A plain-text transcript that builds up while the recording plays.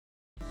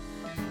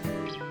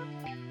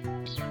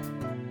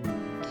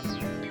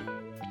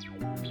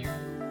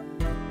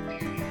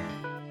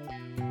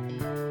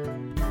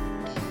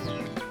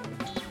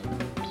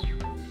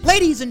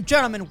Ladies and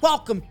gentlemen,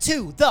 welcome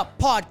to the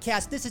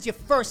podcast. This is your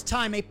first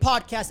time. A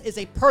podcast is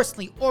a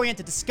personally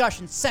oriented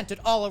discussion centered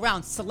all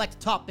around select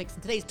topics.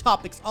 And today's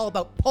topic is all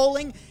about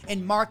polling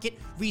and market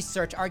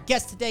research. Our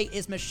guest today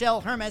is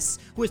Michelle Hermes,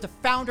 who is the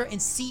founder and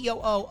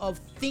COO of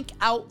Think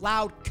Out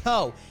Loud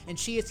Co. And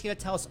she is here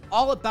to tell us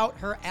all about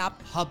her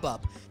app,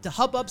 Hubbub. The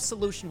Hubbub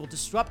solution will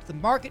disrupt the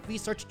market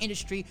research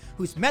industry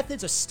whose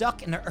methods are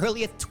stuck in the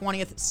early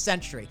 20th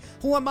century.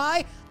 Who am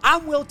I?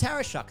 I'm Will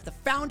Tarashuk, the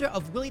founder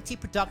of Willie T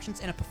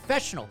Productions and a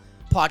professional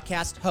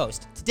podcast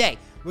host. Today,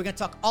 we're going to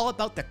talk all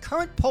about the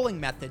current polling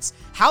methods,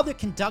 how they're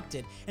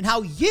conducted, and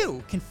how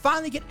you can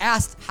finally get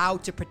asked how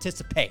to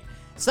participate.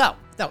 So,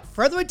 without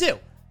further ado,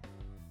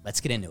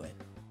 let's get into it.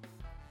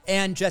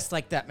 And just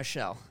like that,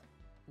 Michelle,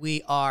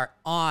 we are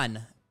on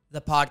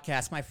the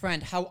podcast. My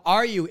friend, how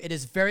are you? It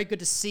is very good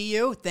to see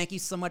you. Thank you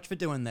so much for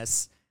doing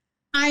this.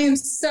 I am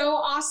so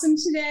awesome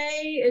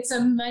today. It's a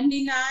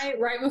Monday night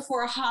right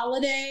before a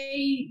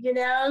holiday,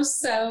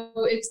 so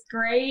it's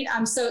great.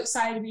 I'm so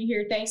excited to be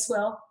here. Thanks,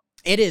 Will.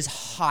 It is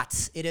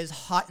hot. It is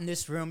hot in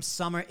this room.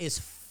 Summer is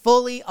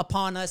fully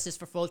upon us. Just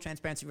for full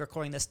transparency, we're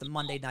recording this the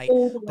Monday night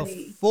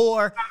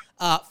before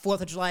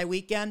 4th of July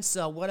weekend.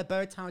 So what a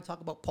better time to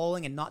talk about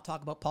polling and not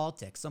talk about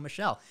politics. So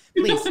Michelle,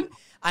 please,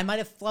 I might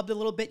have flubbed a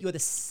little bit. You're the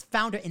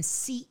founder and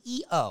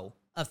CEO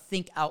of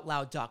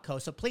ThinkOutLoud.co.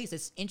 So please,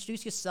 just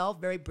introduce yourself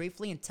very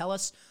briefly and tell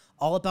us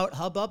all about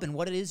Hubbub and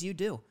what it is you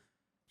do.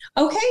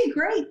 Okay,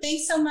 great.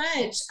 Thanks so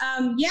much.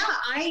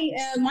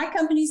 My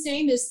company's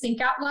name is Think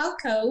Out Loud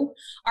Co.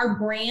 Our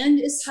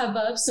brand is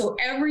Hubbub. So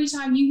every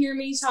time you hear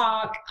me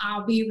talk,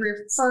 I'll be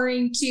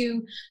referring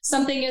to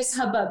something as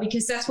Hubbub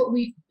because that's what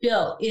we've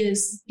built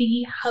is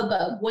the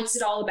Hubbub. What's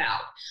it all about?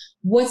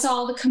 What's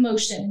all the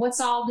commotion?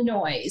 What's all the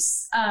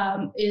noise?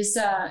 Is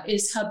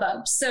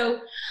Hubbub. So,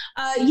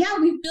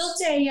 we've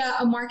built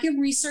a market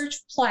research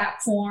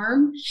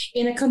platform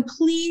in a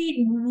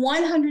complete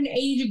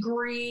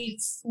 180-degree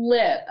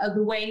flip of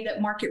the way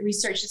that market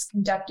research is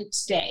conducted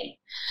today.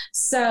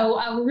 So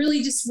we're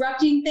really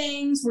disrupting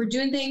things. We're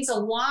doing things a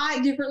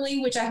lot differently,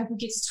 which I hope we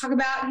get to talk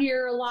about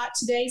here a lot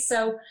today.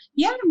 So,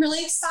 I'm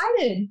really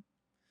excited.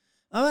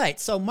 All right.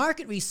 So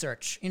market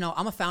research,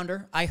 I'm a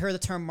founder. I heard the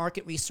term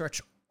market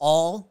research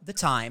all the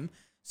time.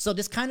 So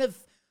this kind of,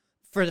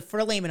 for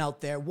the layman out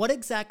there, what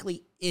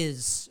exactly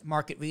is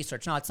market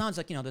research? Now, it sounds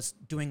like,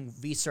 just doing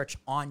research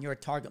on your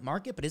target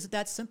market, but is it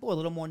that simple or a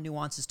little more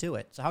nuances to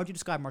it? So how would you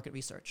describe market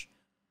research?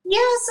 Yeah,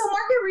 so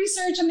market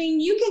research,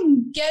 you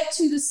can get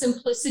to the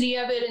simplicity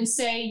of it and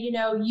say,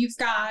 you've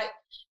got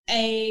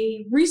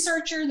a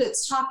researcher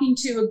that's talking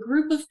to a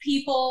group of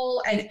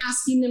people and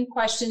asking them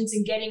questions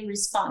and getting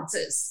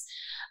responses.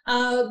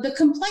 The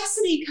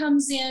complexity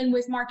comes in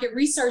with market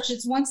research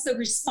is once the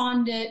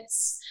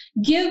respondents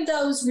give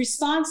those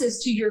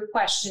responses to your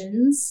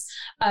questions,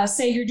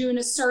 say you're doing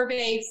a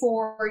survey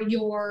for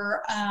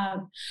your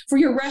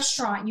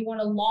restaurant, you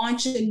want to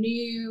launch a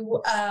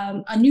new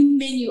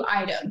menu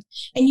item,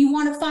 and you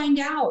want to find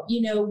out,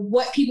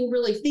 what people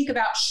really think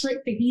about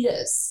shrimp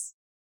fajitas.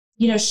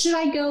 Should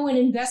I go and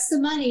invest the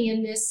money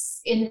in this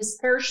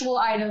perishable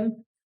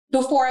item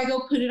before I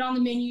go put it on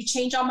the menu,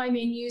 change all my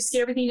menus,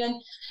 get everything done,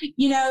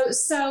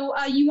 so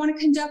you want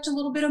to conduct a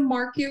little bit of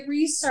market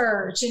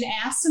research and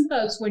ask some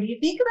folks, what do you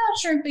think about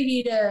shrimp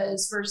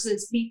fajitas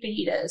versus beef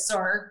fajitas?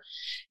 Or,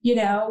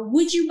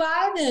 would you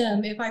buy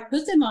them if I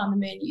put them on the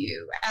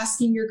menu?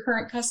 Asking your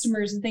current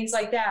customers and things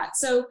like that.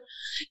 So,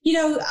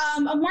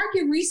 a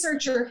market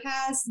researcher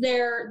has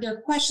their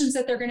questions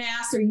that they're going to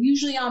ask. They're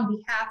usually on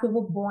behalf of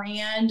a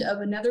brand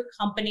of another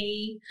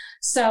company.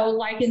 So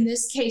like in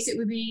this case, it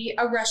would be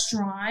a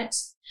restaurant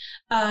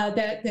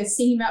that's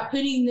thinking about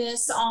putting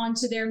this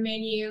onto their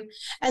menu.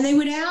 And they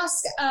would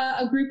ask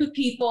a group of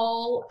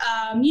people,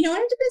 and it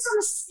depends on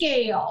the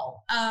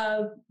scale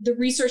of the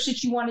research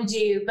that you want to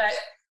do. But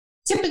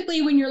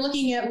typically when you're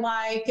looking at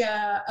like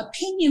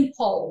opinion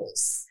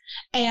polls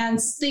and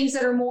things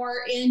that are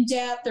more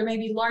in-depth or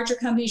maybe larger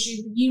companies,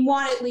 you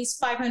want at least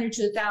 500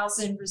 to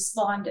 1,000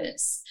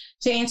 respondents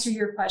to answer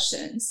your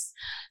questions.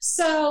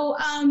 So,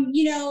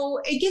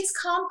 it gets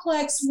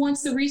complex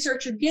once the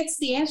researcher gets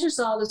the answers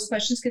to all those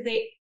questions because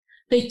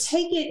they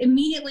take it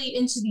immediately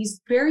into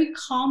these very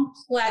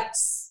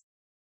complex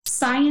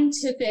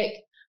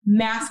scientific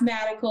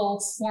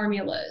mathematical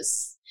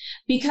formulas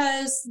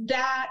because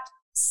that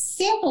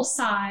sample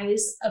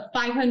size of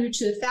 500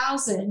 to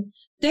 1,000,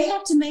 they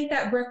have to make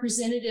that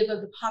representative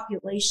of the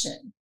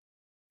population,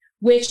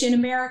 which in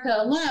America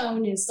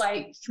alone is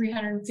like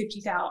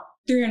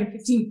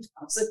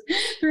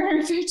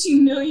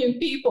 315 million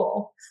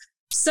people.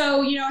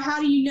 So,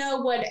 how do you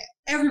know what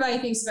everybody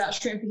thinks about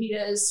shrimp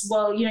fajitas?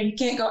 Well, you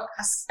can't go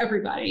ask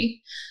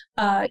everybody.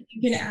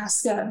 You can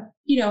ask a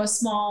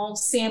small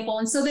sample.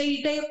 And so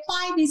they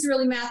apply these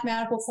really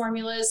mathematical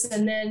formulas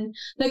and then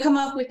they come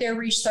up with their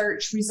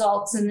research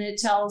results and it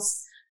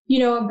tells,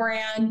 a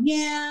brand,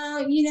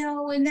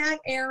 in that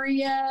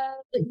area,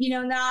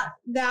 not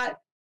that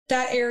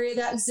area,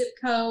 that zip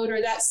code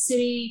or that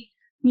city,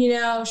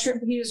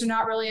 shrimp fajitas are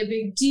not really a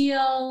big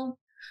deal.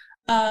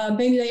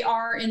 Maybe they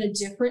are in a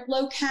different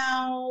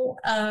locale,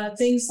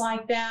 things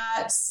like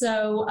that.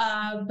 So,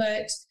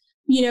 but,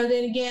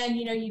 then again,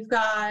 you've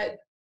got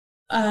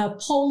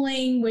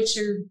polling, which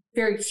are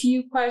very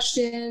few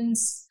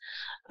questions,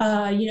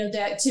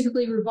 that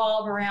typically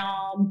revolve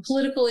around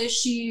political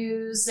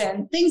issues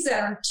and things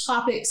that are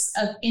topics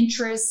of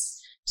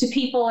interest to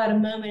people at a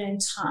moment in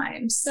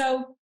time.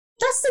 So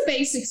that's the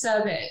basics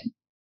of it.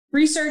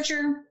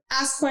 Researcher,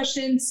 ask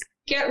questions,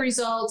 get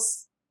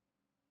results,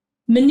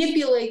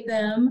 manipulate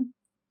them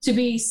to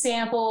be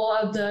sample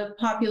of the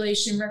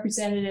population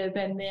representative,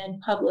 and then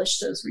publish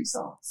those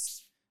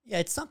results. Yeah,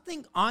 it's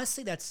something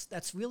honestly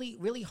that's really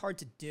really hard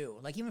to do.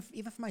 Like even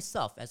for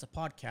myself as a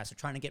podcaster,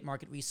 trying to get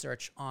market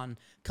research on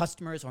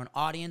customers or an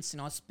audience.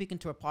 I was speaking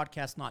to a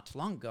podcast not too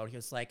long ago. He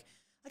was like,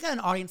 "I got an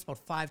audience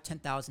about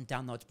 5,000-10,000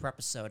 downloads per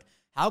episode.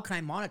 How can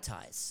I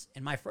monetize?"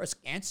 And my first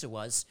answer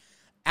was,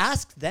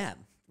 "Ask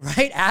them."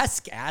 Right?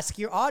 Ask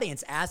your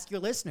audience, ask your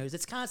listeners.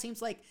 It kind of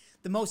seems like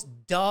the most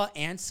duh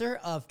answer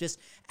of just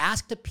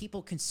ask the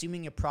people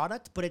consuming your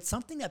product, but it's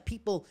something that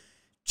people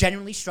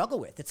generally struggle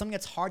with. It's something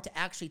that's hard to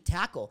actually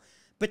tackle.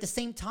 But at the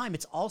same time,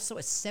 it's also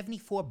a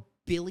 $74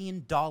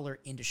 billion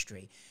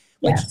industry,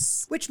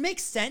 which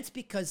makes sense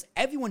because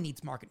everyone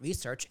needs market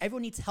research.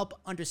 Everyone needs help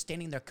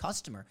understanding their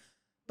customer.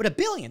 But $1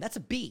 billion, that's a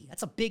B.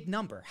 That's a big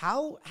number.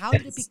 How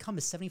did it become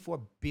a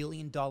 $74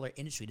 billion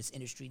industry, this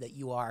industry that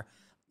you are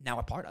now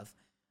a part of?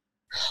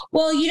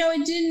 Well,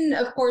 it didn't,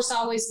 of course,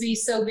 always be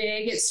so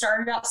big. It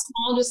started out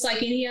small, just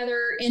like any other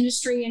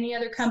industry, any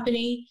other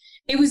company.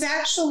 It was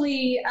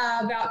actually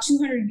about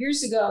 200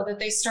 years ago that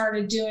they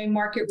started doing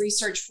market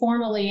research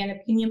formally and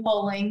opinion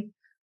polling.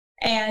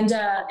 And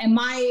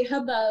my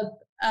Hubbub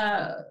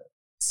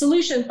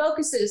solution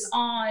focuses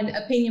on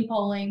opinion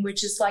polling,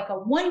 which is like a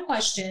one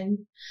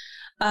question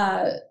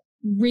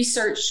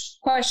research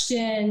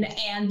question,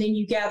 and then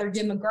you gather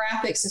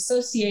demographics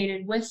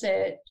associated with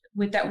it,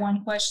 with that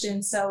one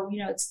question. So,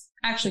 it's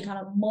actually kind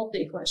of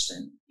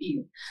multi-question if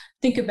you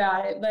think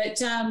about it.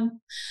 But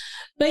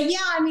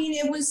yeah,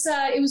 it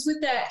was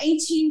with the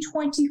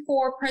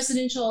 1824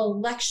 presidential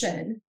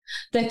election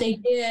that they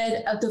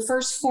did the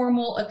first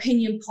formal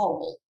opinion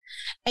poll.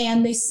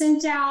 And they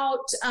sent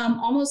out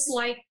almost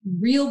like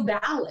real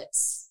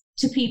ballots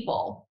to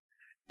people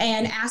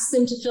and asked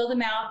them to fill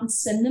them out and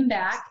send them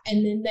back.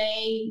 And then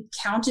they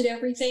counted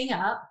everything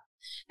up.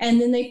 And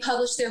then they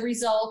published their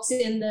results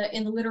in the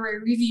Literary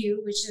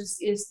Review, which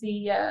is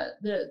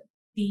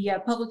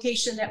the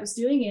publication that was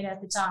doing it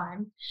at the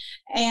time.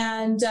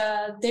 And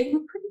they were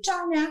pretty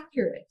darn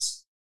accurate,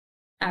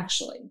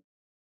 actually,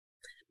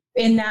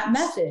 in that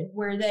method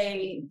where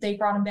they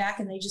brought them back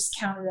and they just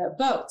counted up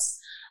votes.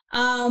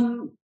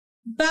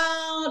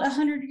 About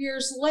 100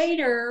 years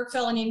later, a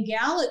fellow named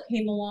Gallup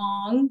came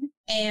along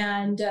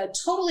and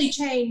totally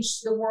changed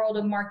the world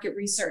of market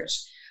research.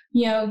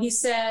 He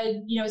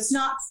said, it's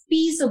not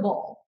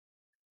feasible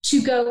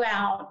to go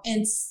out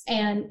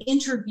and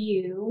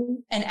interview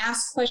and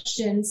ask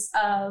questions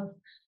of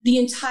the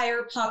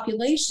entire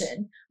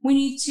population. We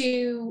need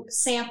to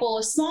sample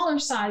a smaller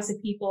size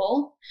of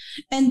people,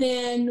 and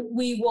then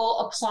we will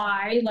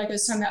apply, like I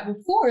was talking about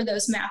before,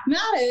 those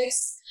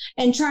mathematics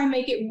and try and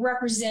make it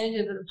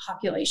representative of the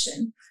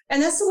population.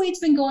 And that's the way it's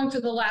been going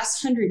for the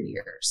last 100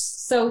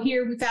 years. So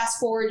here we fast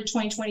forward to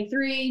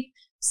 2023,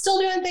 still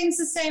doing things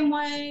the same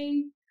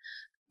way,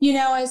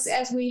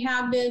 as we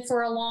have been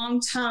for a long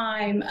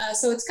time.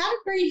 So it's got a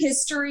great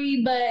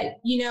history, but,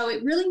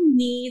 it really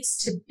needs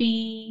to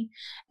be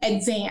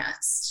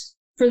advanced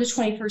for the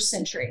 21st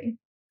century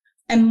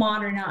and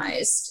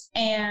modernized.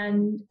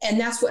 And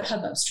that's what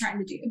Hubbub's trying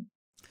to do.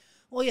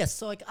 Well, yes.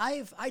 So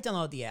I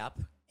downloaded the app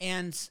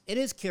and it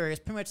is curious.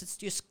 Pretty much it's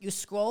just you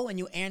scroll and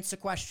you answer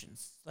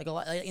questions.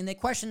 And the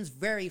questions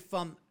vary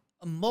from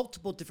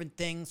multiple different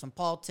things, from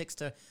politics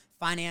to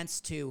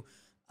finance to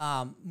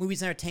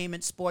movies,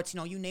 entertainment, sports,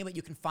 you name it,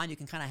 you can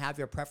kind of have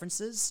your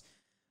preferences.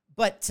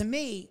 But to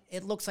me,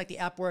 it looks like the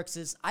app works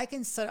is I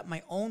can set up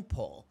my own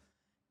poll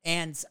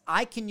and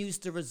I can use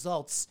the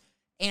results.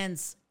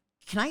 And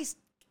can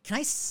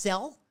I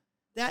sell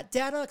that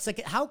data? It's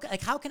how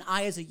can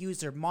I as a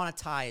user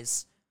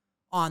monetize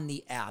on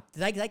the app?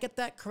 Did I get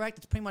that correct?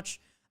 It's pretty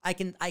much I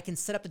can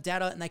set up the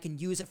data and I can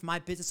use it for my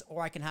business,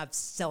 or I can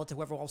sell it to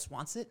whoever else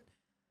wants it.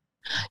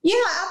 Yeah,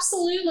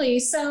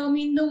 absolutely. So,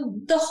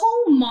 the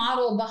whole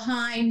model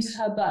behind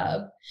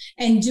Hubbub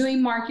and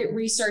doing market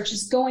research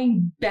is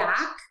going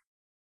back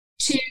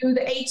to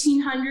the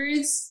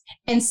 1800s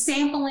and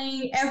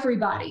sampling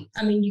everybody.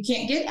 You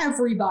can't get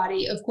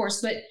everybody, of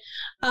course, but,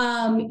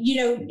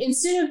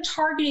 instead of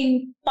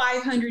targeting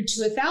 500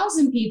 to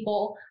 1,000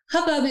 people,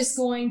 Hubbub is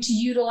going to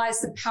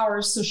utilize the power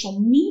of social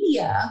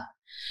media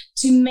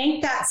to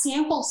make that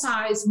sample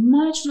size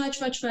much, much,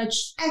 much,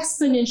 much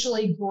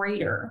exponentially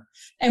greater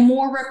and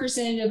more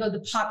representative of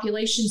the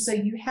population. So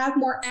you have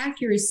more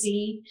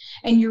accuracy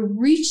and you're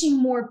reaching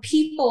more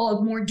people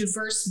of more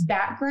diverse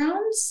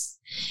backgrounds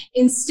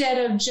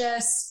instead of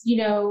just,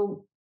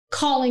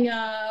 calling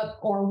up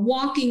or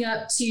walking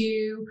up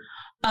to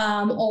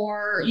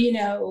or,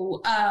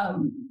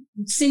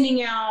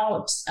 sending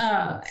out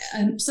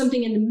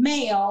something in the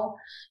mail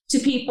to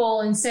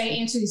people and say,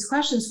 answer these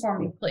questions for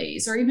me,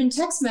 please, or even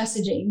text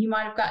messaging. You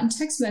might have gotten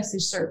text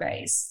message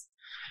surveys.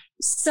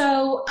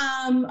 So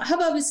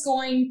Hubbub is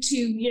going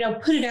to,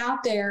 put it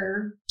out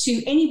there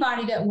to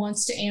anybody that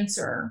wants to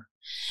answer.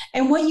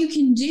 And what you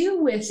can do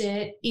with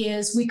it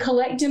is we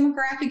collect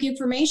demographic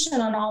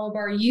information on all of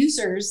our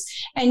users,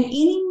 and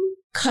any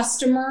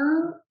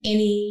customer,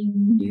 any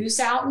news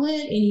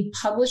outlet, any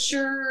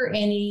publisher,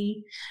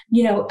 any,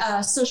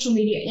 social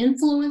media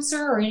influencer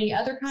or any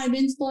other kind of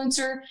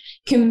influencer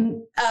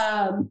can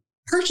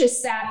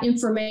purchase that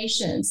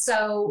information.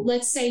 So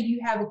let's say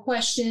you have a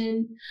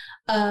question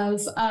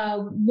of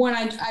one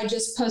I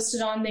just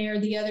posted on there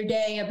the other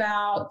day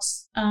about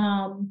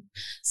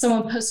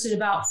someone posted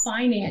about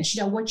finance.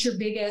 What's your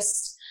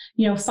biggest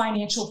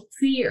financial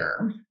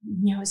fear?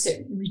 Is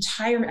it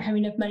retirement,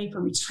 having enough money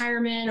for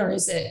retirement, or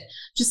is it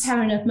just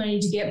having enough money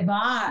to get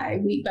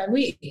by week by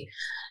week?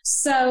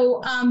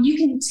 So you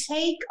can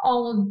take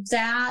all of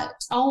that,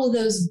 all of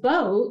those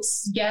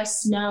votes,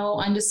 yes, no,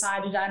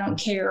 undecided, I don't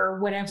care,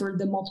 whatever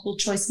the multiple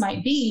choice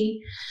might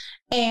be,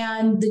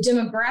 and the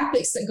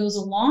demographics that goes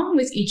along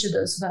with each of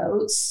those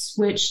votes,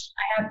 which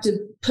I have to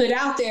put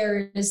out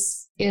there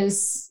is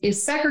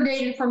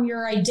segregated from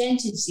your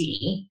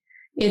identity.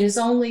 It is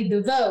only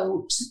the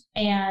vote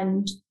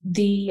and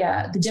the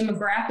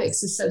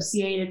demographics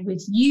associated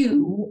with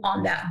you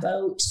on that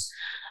vote.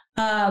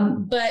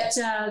 But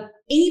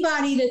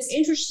anybody that's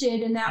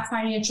interested in that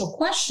financial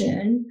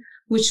question,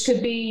 which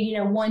could be,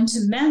 one to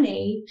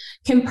many,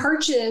 can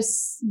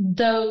purchase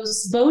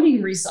those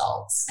voting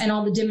results and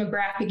all the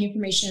demographic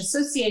information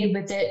associated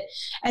with it,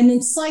 and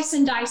then slice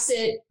and dice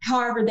it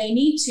however they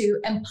need to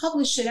and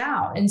publish it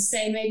out and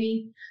say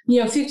maybe,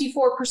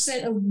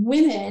 54% of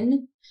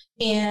women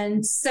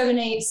in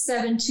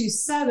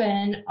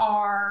 78727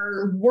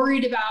 are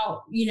worried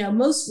about,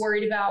 most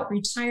worried about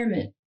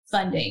retirement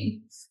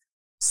funding.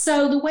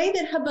 So the way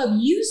that Hubbub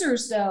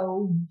users,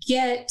 though,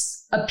 get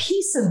a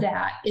piece of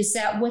that is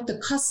that what the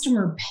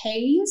customer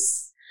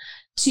pays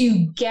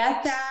to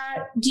get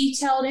that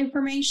detailed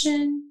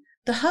information,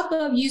 the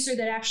Hubbub user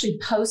that actually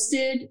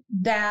posted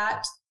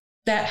that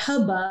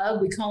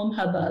Hubbub, we call them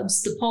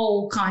Hubbubs, the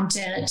poll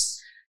content,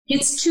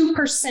 gets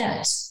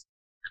 2%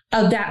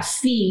 of that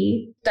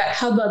fee that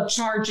Hubbub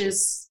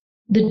charges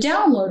the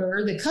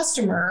downloader, the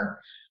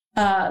customer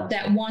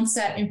that wants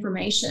that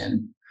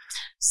information.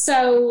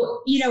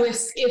 So,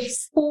 if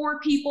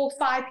 4 people,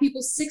 5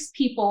 people, 6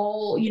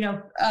 people,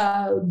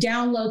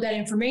 download that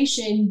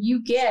information,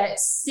 you get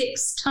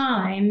 6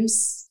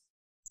 times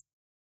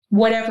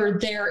whatever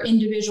their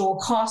individual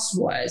cost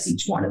was,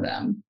 each one of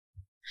them.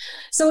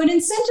 So it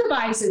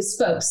incentivizes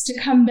folks to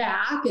come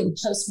back and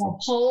post more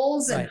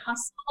polls and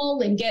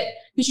hustle and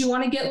because you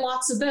want to get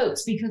lots of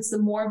votes, because the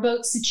more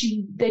votes that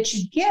you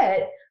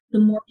get, the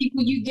more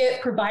people you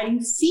get providing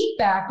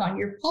feedback on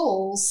your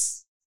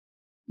polls,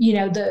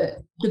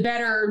 the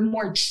better,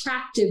 more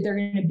attractive they're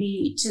going to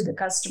be to the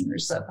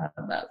customers of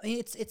Hubbub. I mean,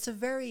 it's a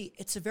very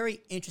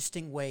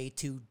interesting way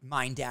to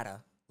mine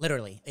data.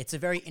 Literally, it's a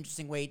very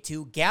interesting way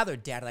to gather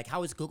data. Like,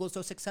 how is Google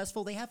so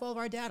successful? They have all of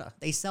our data.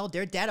 They sell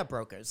their data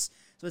brokers.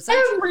 So it's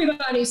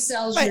everybody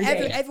sells your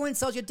data. Everyone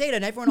sells your data,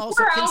 and everyone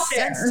also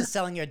consents to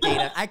selling your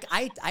data.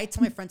 I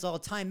tell my friends all the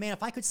time, man,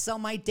 if I could sell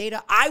my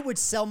data, I would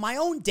sell my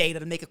own data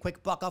to make a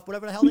quick buck off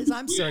whatever the hell it is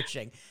I'm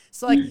searching.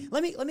 So,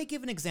 let me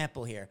give an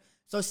example here.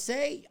 So,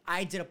 say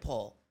I did a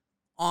poll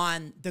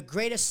on the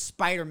greatest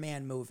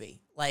Spider-Man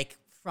movie, like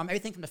from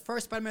everything from the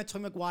first Spider-Man,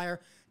 Tobey Maguire,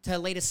 to the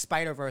latest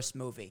Spider-Verse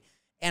movie.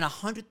 And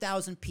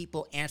 100,000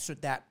 people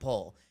answered that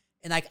poll.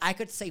 And I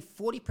could say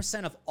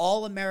 40% of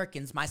all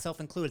Americans, myself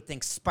included,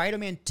 think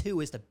Spider-Man 2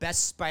 is the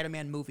best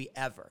Spider-Man movie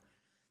ever.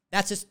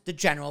 That's just the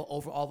general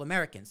overall of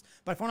Americans.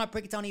 But if I want to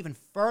break it down even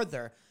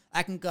further,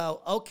 I can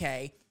go,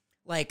 okay,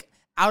 like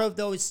out of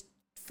those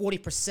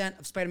 40%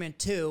 of Spider-Man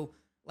 2,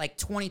 like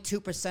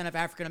 22% of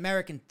African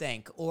American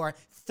think, or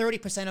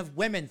 30% of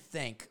women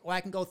think, or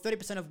I can go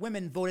 30% of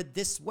women voted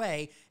this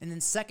way, and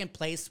then second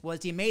place was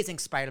The Amazing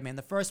Spider-Man,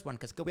 the first one,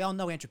 because we all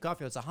know Andrew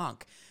Garfield's a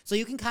hunk. So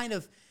you can kind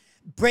of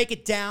break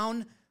it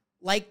down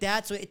like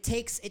that. So it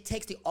takes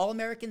the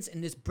All-Americans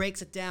and just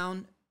breaks it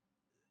down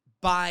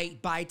by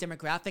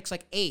demographics,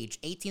 like age,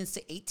 18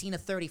 to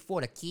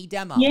 34, the key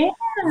demo. Yeah.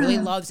 Really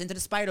loves Into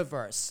the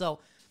Spider-Verse. So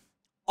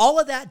all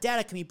of that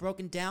data can be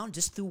broken down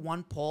just through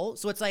one poll.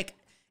 So it's like,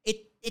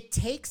 it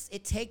takes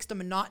the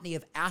monotony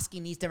of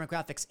asking these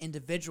demographics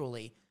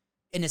individually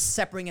and is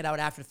separating it out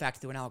after the fact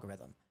through an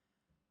algorithm.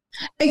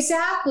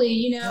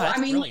 Exactly.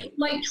 Brilliant.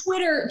 Like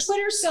Twitter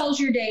sells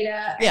your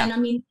data,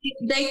 and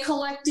they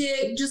collect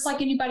it just like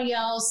anybody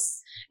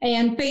else,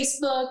 and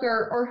Facebook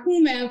or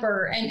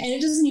whomever, and it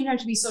doesn't even have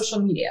to be social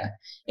media.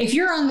 If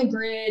you're on the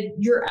grid,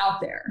 you're out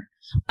there.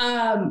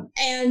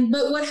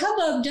 But what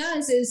Hubbub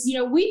does is,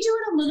 we do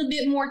it a little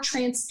bit more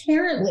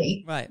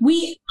transparently. Right.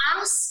 We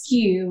ask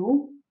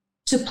you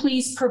to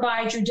please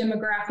provide your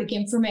demographic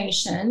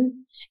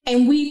information,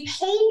 and we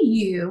pay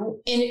you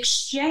in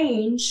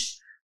exchange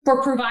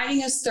for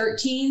providing us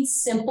 13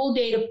 simple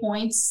data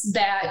points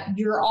that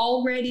you're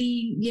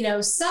already,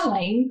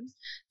 selling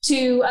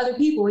to other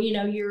people.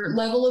 Your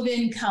level of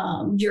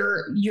income,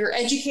 your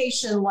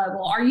education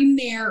level, are you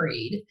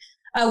married?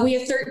 We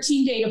have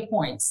 13 data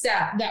points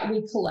that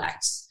we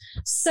collect.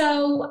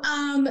 So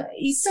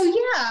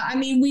yeah, I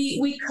mean,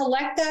 we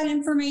collect that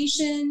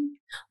information.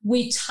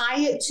 We tie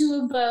it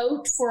to a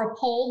vote for a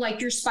poll, like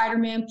your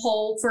Spider-Man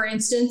poll, for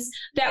instance,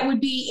 that would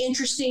be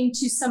interesting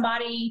to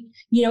somebody,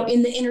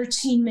 in the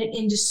entertainment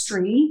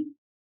industry,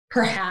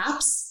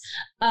 perhaps.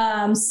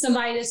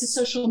 Somebody that's a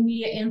social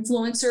media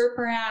influencer,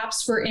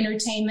 perhaps, for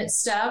entertainment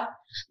stuff.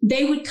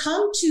 They would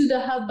come to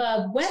the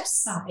Hubbub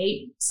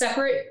website,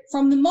 separate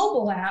from the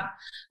mobile app.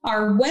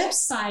 Our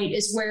website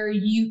is where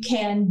you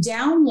can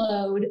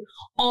download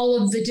all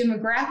of the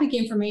demographic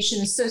information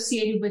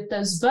associated with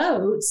those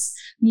votes,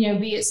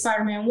 be it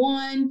Spider-Man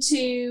 1,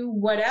 2,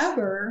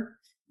 whatever.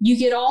 You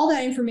get all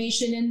that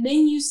information, and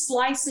then you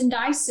slice and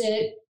dice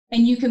it,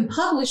 and you can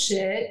publish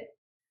it,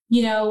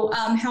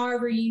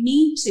 however you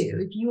need to.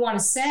 If you want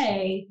to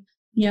say,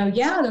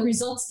 the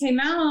results came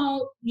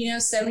out,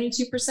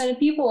 72% of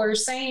people are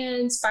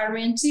saying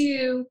Spider-Man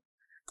 2,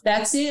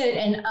 that's it.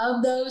 And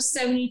of those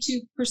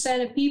 72%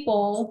 of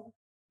people,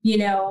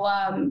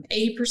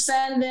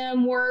 80% of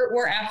them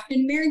were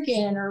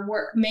African-American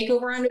or make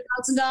over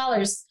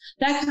 $100,000,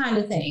 that kind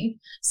of thing.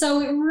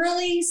 So it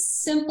really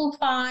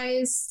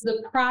simplifies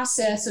the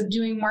process of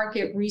doing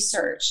market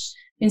research.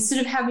 Instead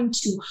of having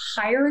to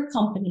hire a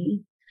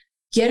company,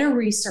 get a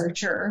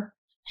researcher,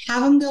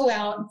 have them go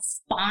out,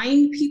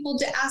 find people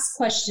to ask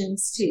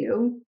questions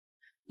to.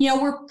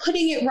 We're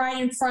putting it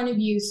right in front of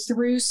you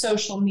through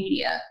social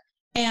media.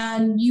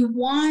 And you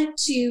want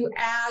to,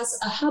 as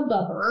a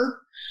Hubbubber,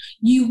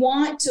 you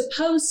want to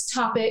post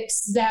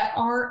topics that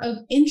are of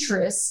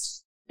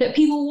interest that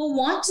people will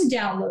want to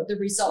download the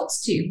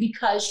results to,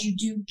 because you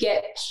do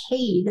get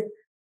paid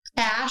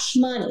cash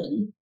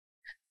money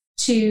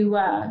to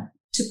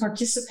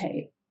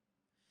participate.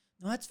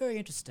 No, that's very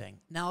interesting.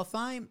 Now, if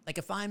I'm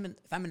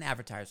an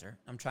advertiser,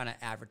 I'm trying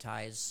to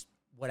advertise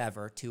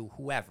whatever to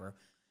whoever,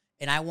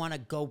 and I want to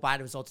go buy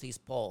the results of these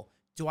poll,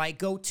 do I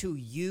go to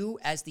you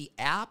as the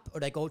app,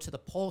 or do I go to the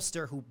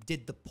pollster who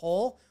did the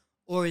poll,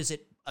 or is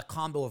it a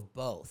combo of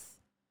both?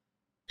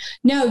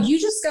 No, you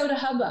just go to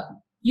Hubbub.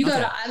 You go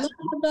to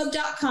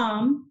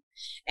ilovehubbub.com,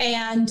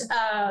 and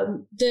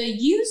the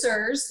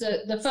users,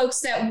 the folks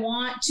that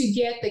want to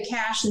get the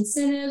cash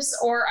incentives,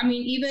 or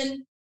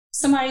even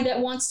somebody that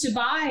wants to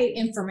buy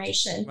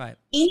information, right?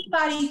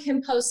 Anybody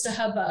can post a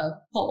Hubbub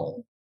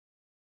poll.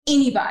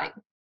 Anybody.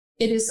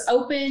 It is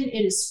open.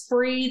 It is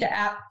free. The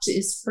app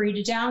is free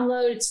to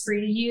download. It's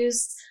free to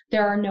use.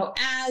 There are no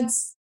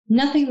ads,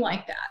 nothing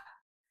like that.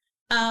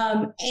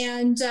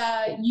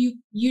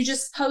 You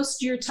just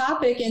post your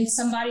topic, and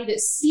somebody that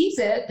sees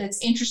it,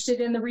 that's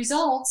interested in the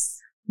results,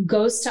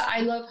 goes to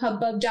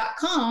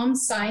ilovehubbub.com,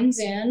 signs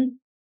in,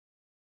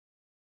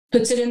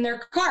 puts it in their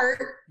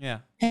cart,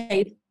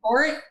 pays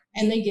for it,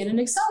 and they get an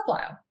Excel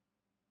file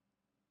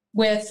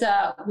with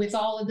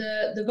all of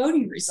the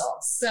voting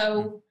results.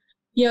 So,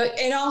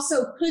 it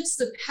also puts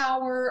the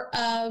power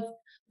of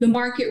the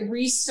market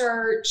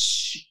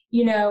research,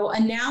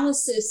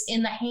 analysis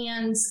in the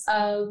hands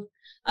of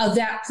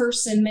that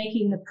person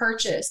making the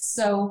purchase.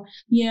 So,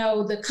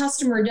 the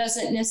customer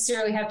doesn't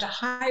necessarily have to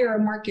hire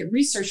a market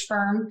research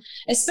firm,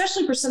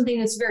 especially for something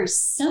that's very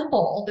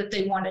simple that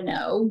they want to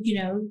know.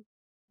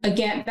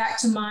 Again, back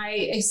to my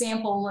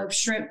example of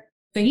shrimp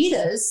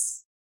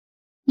fajitas,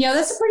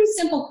 that's a pretty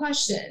simple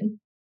question.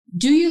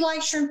 Do you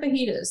like shrimp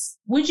fajitas?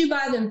 Would you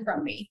buy them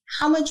from me?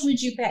 How much would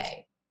you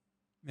pay?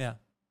 Yeah.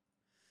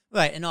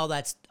 Right, and all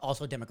that's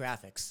also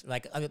demographics.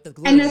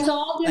 And that's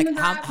all demographics.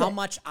 Like how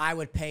much I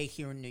would pay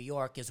here in New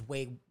York is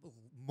way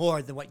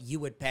more than what you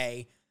would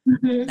pay,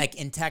 like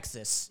in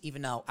Texas,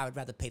 even though I would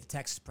rather pay the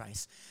Texas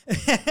price for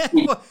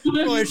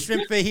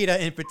shrimp fajita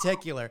in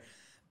particular.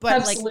 But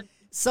Absolutely.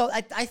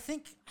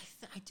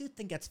 I do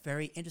think that's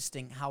very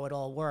interesting how it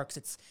all works.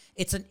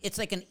 It's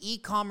like an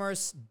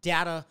e-commerce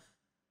data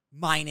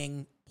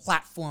mining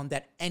platform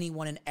that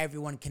anyone and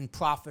everyone can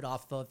profit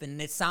off of,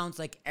 and it sounds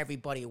like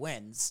everybody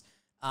wins.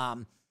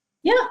 So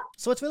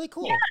it's really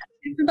cool. Yeah,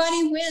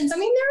 everybody wins.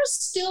 There'll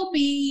still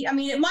be,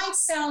 it might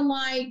sound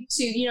like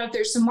if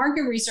there's some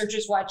market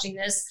researchers watching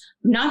this,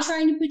 I'm not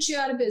trying to put you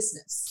out of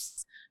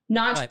business,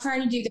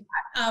 trying to do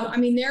that.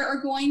 There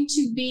are going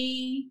to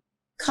be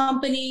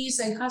companies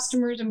and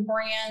customers and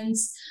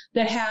brands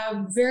that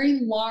have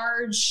very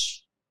large,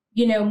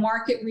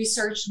 market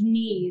research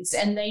needs,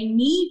 and they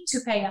need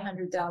to pay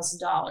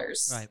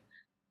 $100,000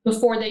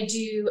 before they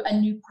do a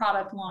new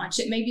product launch.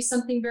 It may be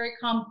something very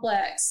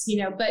complex,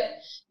 but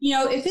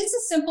if it's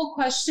a simple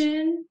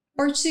question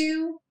or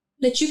two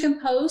that you can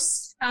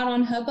post out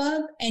on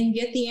Hubbub and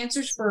get the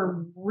answers for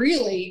a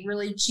really,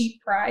 really cheap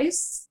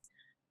price,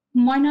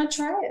 why not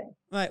try it?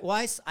 Right. Well,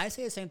 I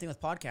say the same thing with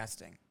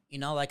podcasting.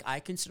 I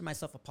consider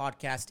myself a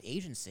podcast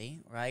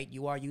agency, right?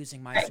 You are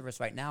using my service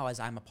right now as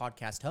I'm a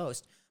podcast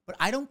host, but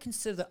I don't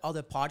consider the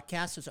other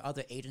podcasters or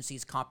other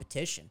agencies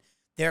competition.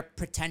 they're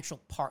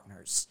potential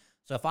partners.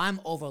 So if I'm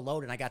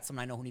overloaded and I got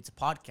someone I know who needs a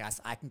podcast,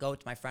 I can go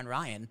to my friend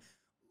Ryan,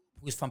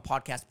 who's from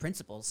Podcast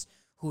Principles,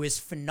 who is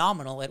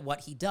phenomenal at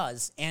what he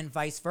does, and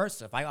vice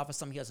versa. If I offer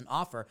something he doesn't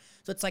offer.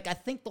 So it's like, I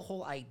think the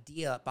whole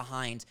idea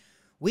behind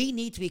we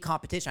need to be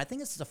competition. I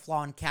think this is a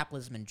flaw in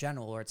capitalism in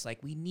general, where it's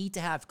like we need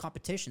to have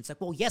competition. It's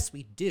like, well, yes,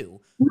 we do.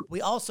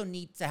 We also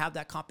need to have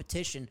that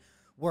competition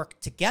work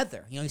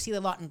together. You know, you see that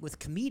a lot with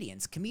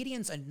comedians.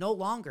 Comedians are no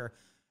longer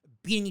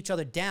beating each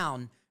other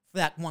down for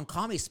that one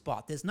comedy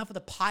spot. There's enough of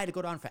the pie to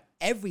go down for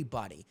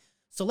everybody.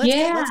 So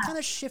let's kind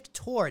of shift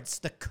towards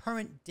the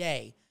current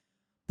day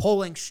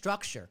polling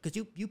structure, because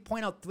you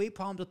point out 3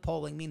 problems with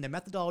polling. I mean, the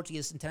methodology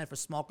is intended for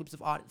small groups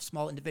of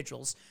small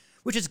individuals,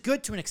 which is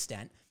good to an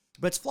extent,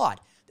 but it's flawed.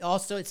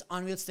 Also, it's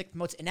unrealistic,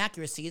 promotes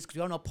inaccuracies, because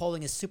we all know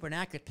polling is super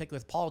inaccurate, particularly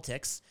with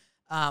politics.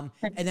 And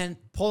then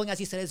polling,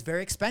 as you said, is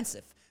very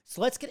expensive. So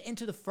let's get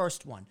into the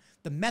first one,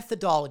 the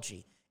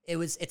methodology.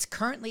 It's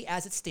currently,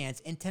 as it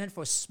stands, intended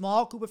for a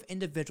small group of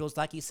individuals,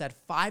 like you said,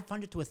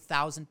 500 to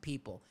 1,000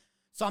 people.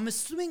 So I'm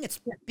assuming it's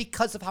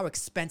because of how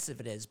expensive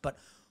it is, but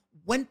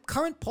when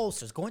current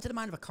pollsters, go into the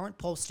mind of a current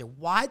pollster,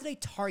 why do they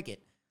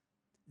target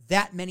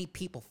that many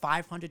people,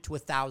 500 to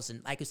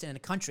 1,000, like you said, in a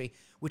country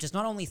which is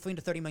not only 3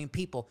 to 30 million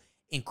people,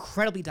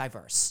 incredibly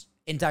diverse,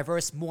 and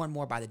diverse more and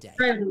more by the day?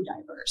 Incredibly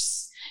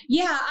diverse.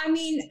 Yeah, I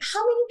mean,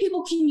 how many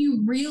people can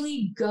you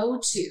really go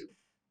to?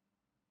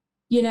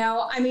 You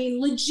know, I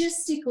mean,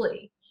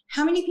 logistically,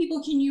 how many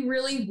people can you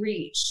really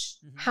reach?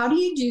 Mm-hmm. How do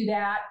you do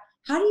that?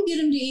 How do you get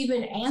them to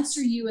even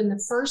answer you in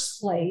the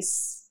first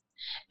place?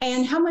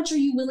 And how much are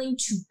you willing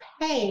to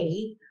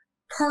pay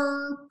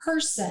per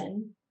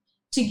person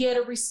to get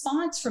a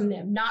response from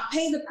them? Not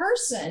pay the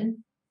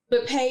person,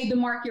 but pay the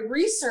market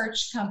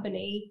research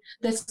company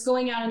that's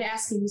going out and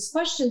asking these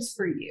questions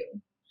for you.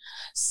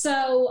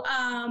 So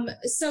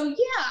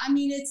yeah, I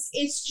mean,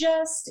 it's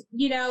just,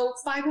 you know,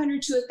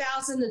 500 to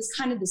 1,000. That's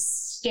kind of the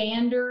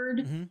standard.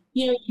 Mm-hmm.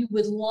 You know, you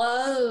would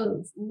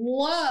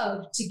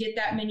love to get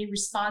that many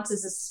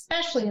responses,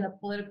 especially in a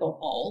political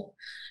poll,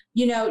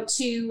 you know,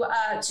 to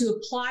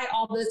apply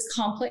all this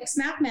complex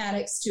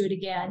mathematics to it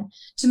again,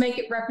 to make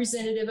it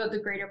representative of the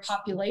greater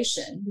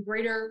population, the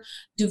greater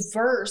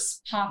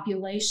diverse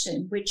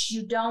population, which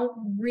you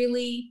don't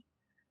really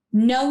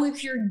know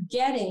if you're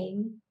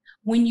getting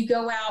when you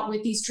go out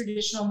with these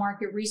traditional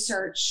market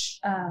research,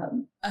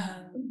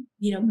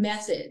 you know,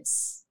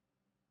 methods.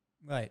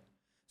 Right.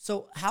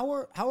 So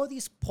how are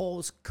these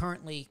polls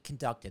currently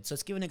conducted? So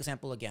let's give an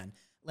example again.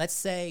 Let's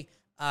say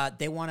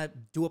they want to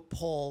do a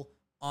poll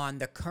on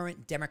the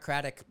current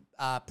Democratic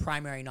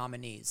primary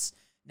nominees.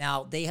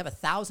 Now, they have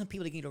 1,000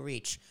 people they need to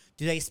reach.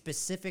 Do they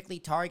specifically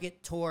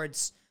target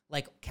towards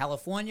like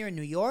California and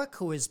New York,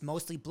 who is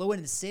mostly blue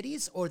in the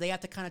cities, or they have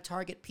to kind of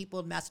target people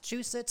in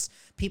Massachusetts,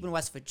 people in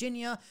West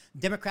Virginia?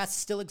 Democrats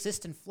still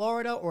exist in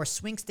Florida or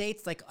swing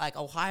states like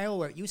Ohio,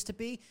 where it used to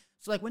be.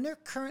 So like when they're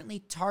currently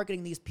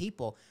targeting these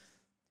people,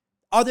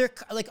 are there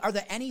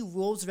any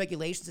rules or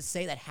regulations that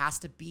say that has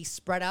to be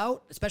spread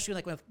out, especially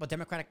like with a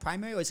Democratic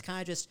primary, or is it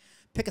kind of just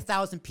pick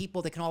 1,000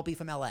 people that can all be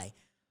from LA?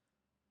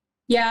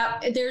 Yeah,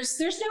 there's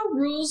no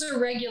rules or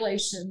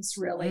regulations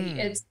really.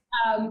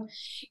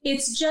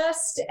 It's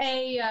just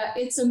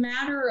it's a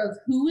matter of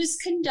who is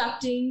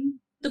conducting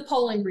the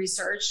polling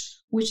research,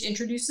 which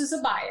introduces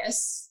a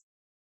bias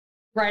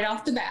right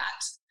off the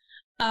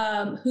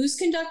bat. Who's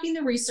conducting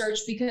the research,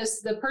 because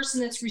the person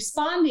that's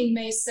responding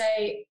may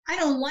say, I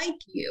don't like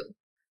you,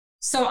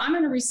 so I'm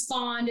going to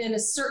respond in a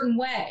certain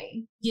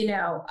way, you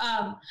know.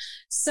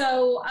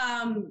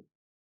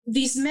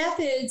 These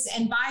methods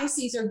and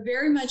biases are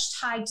very much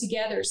tied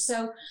together.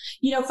 So,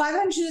 you know,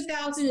 500 to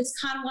 1,000 is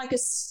kind of like a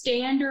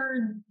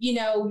standard, you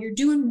know, you're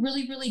doing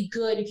really, really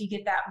good if you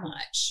get that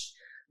much.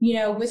 You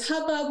know, with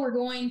Hubbub, we're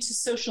going to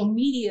social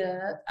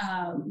media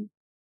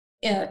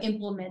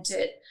implement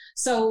it.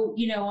 So,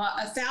 you know,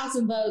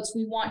 1,000 votes,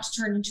 we want to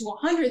turn into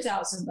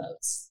 100,000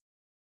 votes,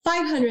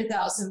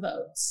 500,000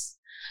 votes.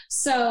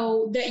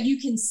 So that you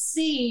can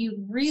see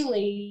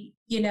really,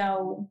 you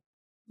know,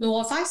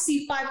 well, if I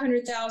see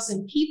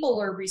 500,000 people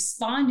are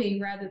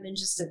responding rather than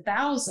just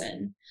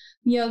 1,000,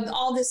 you know,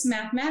 all this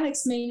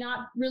mathematics may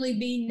not really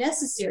be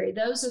necessary.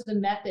 Those are the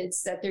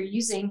methods that they're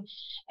using.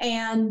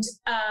 And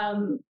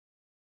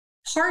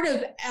part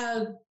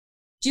of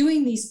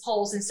doing these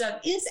polls and stuff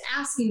is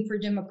asking for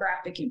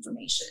demographic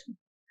information.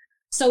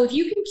 So if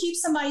you can keep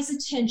somebody's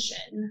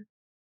attention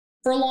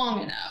for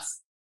long enough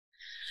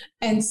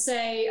and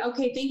say,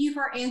 okay, thank you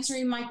for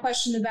answering my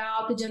question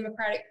about the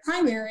Democratic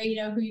primary, you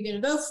know, who you're going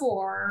to vote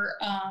for,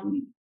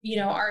 you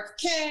know,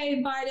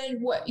 RFK, Biden,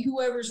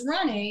 whoever's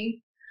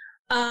running,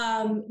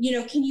 you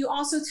know, can you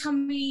also tell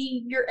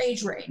me your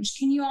age range?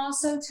 Can you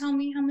also tell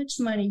me how much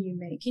money you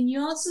make? Can you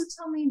also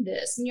tell me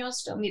this? Can you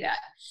also tell me that?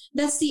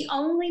 That's the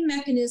only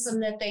mechanism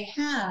that they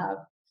have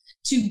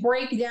to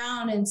break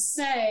down and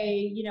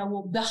say, you know,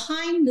 well,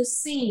 behind the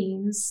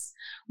scenes,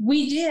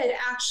 we did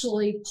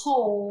actually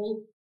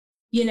poll,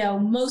 you know,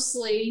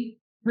 mostly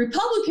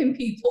Republican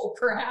people,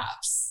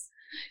 perhaps,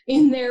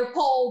 in their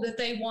poll that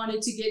they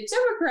wanted to get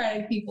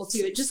Democratic people to.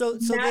 It just so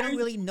they don't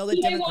really know the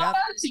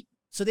demographics.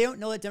 So they don't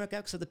know the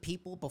demographics of the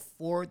people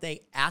before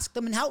they ask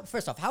them. And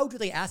first off, how do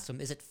they ask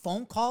them? Is it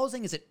phone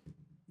calling? Is it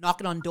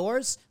knocking on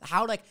doors?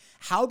 How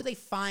do they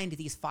find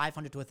these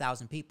 500 to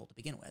 1,000 people to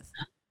begin with?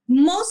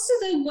 Most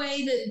of the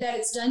way that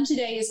it's done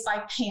today is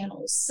by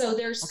panels. So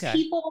there's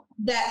people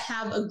that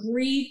have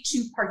agreed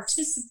to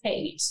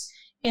participate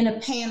in a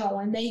panel,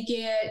 and they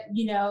get,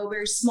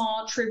 very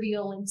small,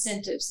 trivial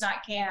incentives,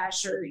 not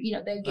cash, or,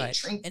 they get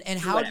trinkets. And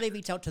how do they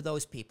reach out to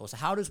those people? So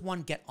how does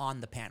one get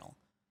on the panel?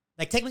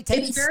 Like, take me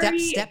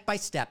step by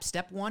step.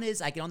 Step 1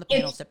 is I get on the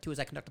panel. Step 2 is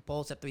I conduct a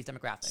poll. Step 3 is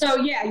demographics. So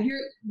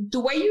the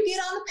way you get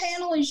on the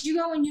panel is you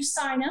go and you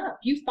sign up.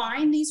 You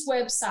find these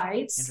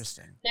websites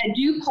that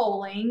do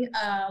polling,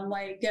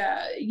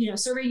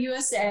 Survey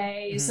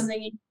USA,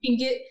 something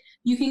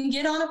you can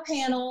get on a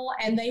panel,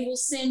 and they will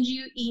send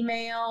you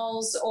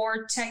emails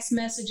or text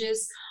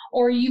messages,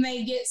 or you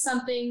may get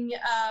something,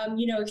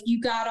 if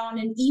you got on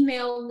an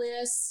email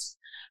list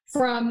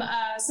from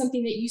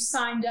something that you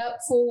signed up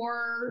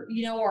for,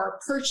 or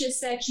a purchase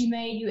that you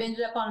made, you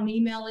ended up on an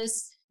email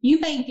list, you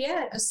may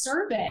get a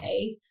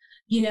survey,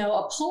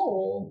 a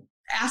poll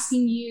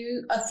asking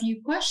you a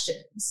few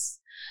questions.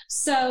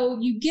 So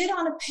you get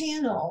on a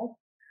panel,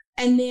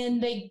 and then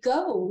they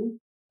go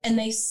and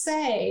they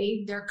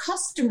say, their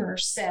customer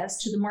says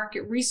to the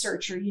market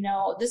researcher,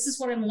 this is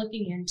what I'm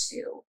looking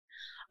into.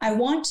 I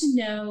want to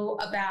know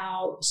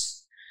about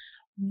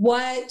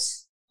what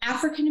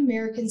African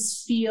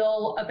Americans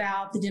feel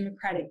about the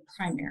Democratic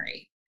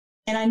primary.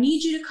 And I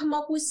need you to come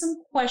up with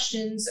some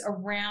questions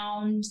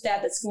around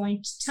that's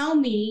going to tell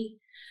me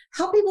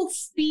how people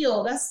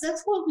feel. That's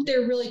what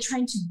they're really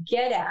trying to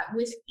get at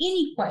with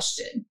any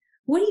question.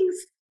 What do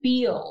you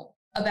feel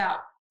about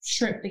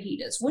shrimp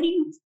fajitas? What do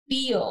you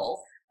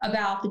feel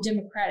about the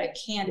Democratic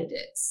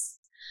candidates?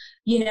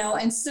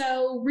 And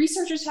so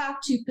researchers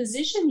have to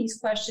position these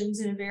questions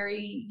in a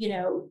very,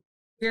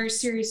 very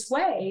serious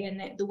way,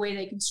 and the way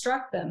they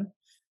construct them.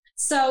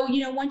 So,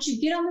 once you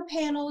get on the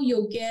panel,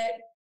 you'll get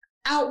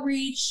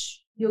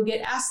outreach, you'll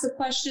get asked the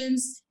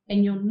questions,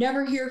 and you'll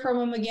never hear from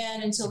them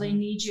again until they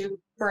need you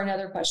for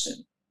another question.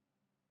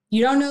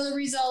 You don't know the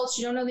results,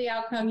 you don't know the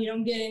outcome, you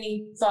don't get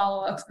any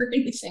follow-up or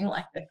anything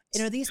like that.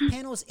 And are these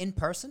panels in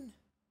person?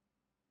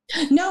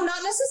 No,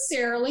 not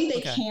necessarily.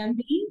 They can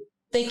be.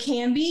 They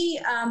can be.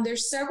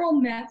 There's several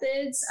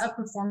methods of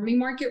performing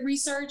market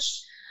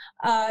research.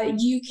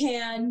 You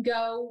can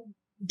go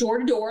door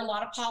to door. A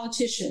lot of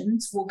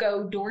politicians will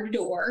go door to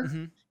door,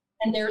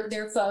 and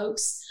they're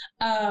folks.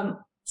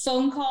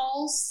 Phone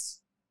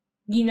calls,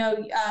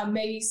 maybe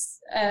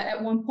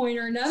at one point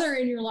or another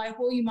in your life,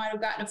 you might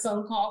have gotten a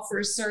phone call for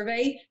a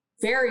survey.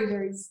 Very,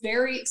 very,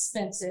 very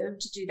expensive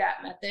to do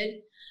that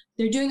method.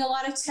 They're doing a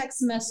lot of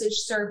text message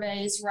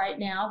surveys right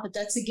now, but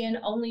that's, again,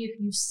 only if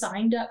you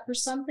signed up for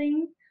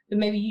something that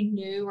maybe you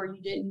knew or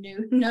you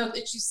didn't know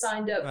that you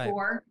signed up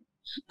for.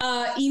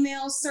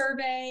 Email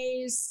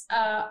surveys,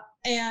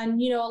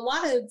 and, a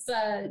lot of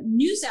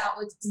news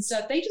outlets and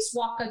stuff, they just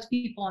walk up to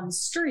people on the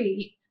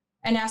street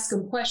and ask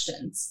them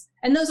questions.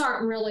 And those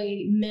aren't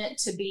really meant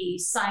to be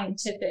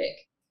scientific,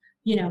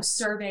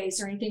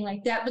 surveys or anything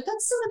like that. But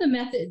that's some of the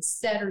methods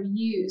that are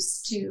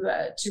used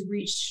to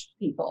reach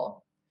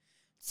people.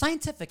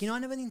 Scientific, I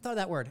never even thought of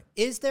that word.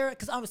 Is there,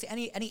 because obviously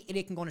any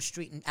idiot can go on the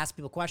street and ask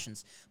people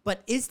questions,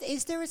 but is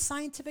there a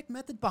scientific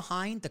method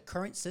behind the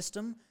current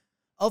system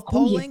of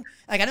polling?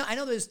 Like, I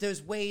know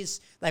there's ways,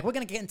 like, we're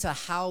going to get into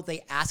how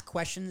they ask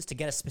questions to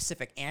get a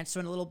specific answer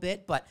in a little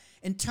bit, but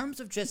in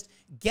terms of just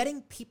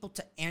getting people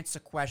to answer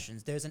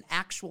questions, there's an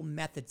actual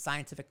method,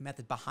 scientific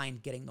method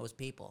behind getting those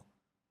people.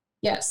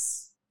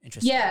 Yes.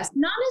 Interesting. Yes,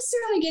 not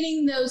necessarily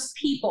getting those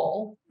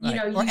people,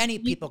 or any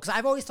people, because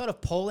I've always thought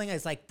of polling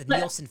as like the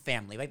Nielsen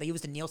family, right? They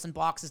use the Nielsen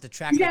boxes to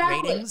track the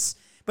ratings,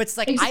 but it's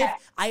like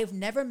I have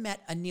never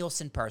met a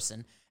Nielsen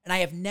person, and I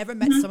have never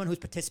met someone who's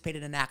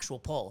participated in an actual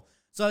poll.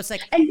 So it's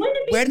like,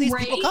 where do these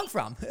people come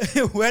from?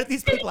 Where do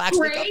these people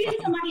actually come from?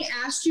 If somebody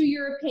asked you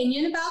your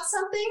opinion about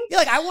something. Yeah,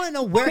 like, I want to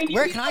know where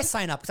can I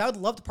sign up? Because I would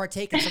love to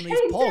partake in some of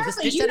these polls,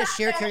 just out of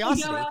sheer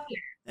curiosity.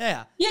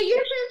 Yeah, you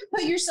have to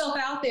put yourself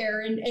out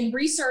there and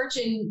research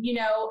and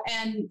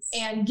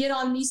and get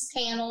on these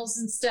panels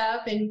and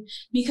stuff and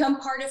become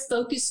part of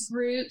focus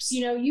groups.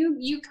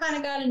 You kind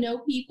of got to know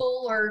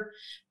people, or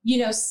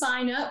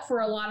sign up for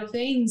a lot a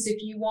things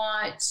if you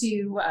want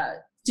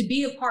to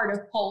be a part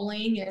of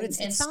polling. And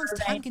it sounds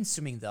time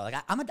consuming though. Like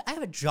I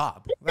have a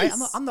job, right?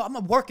 I'm a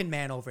working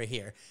man over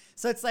here,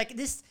 so it's like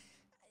this.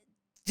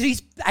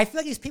 I feel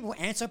like these people who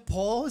answer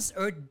polls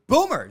are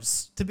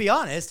boomers, to be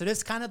honest. They're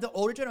just kind of the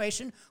older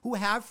generation who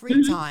have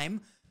free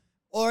time,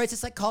 or it's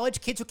just like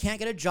college kids who can't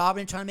get a job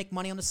and trying to make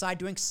money on the side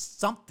doing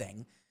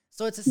something.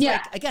 So it's just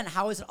like, again,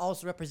 how is it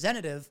also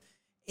representative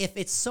if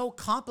it's so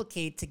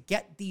complicated to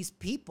get these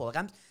people?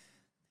 Like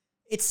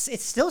it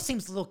still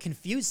seems a little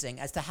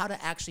confusing as to how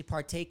to actually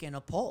partake in a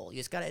poll.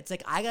 It's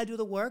like, I got to do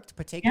the work to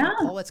partake in a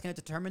poll that's going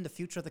to determine the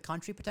future of the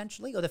country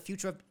potentially, or the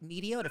future of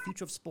media, or the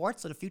future of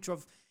sports, or the future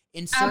of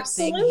insert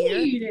thing here.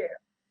 You do.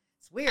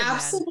 weird,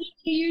 Absolutely,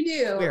 you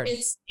do. Weird.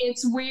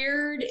 It's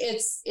weird.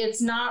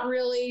 It's not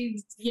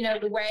really,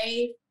 the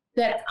way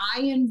that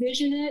I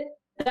envision it.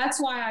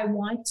 That's why I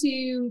want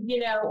to,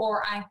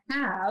 or I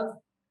have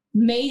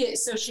made it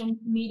social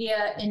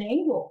media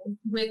enabled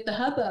with the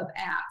Hubbub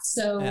app.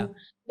 So,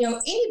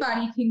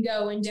 anybody can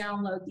go and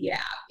download the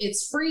app.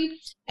 It's free,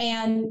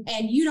 and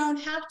you don't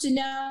have to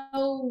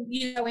know,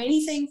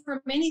 anything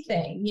from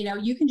anything.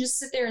 You can just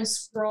sit there and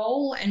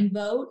scroll and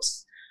vote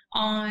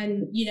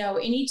on,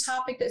 any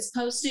topic that's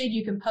posted.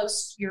 You can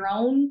post your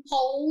own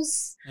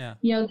polls,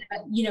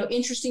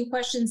 interesting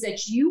questions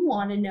that you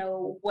want to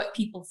know what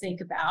people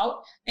think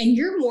about. And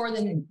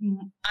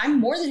I'm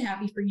more than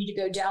happy for you to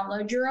go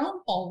download your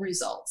own poll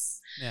results,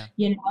 and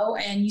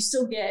you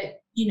still get,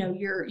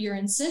 your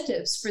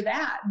incentives for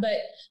that.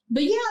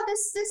 But yeah,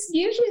 this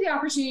gives you the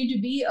opportunity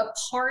to be a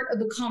part of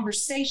the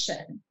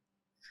conversation.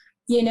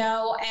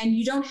 And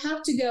you don't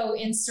have to go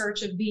in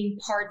search of being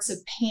parts of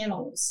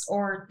panels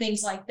or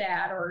things like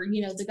that. Or,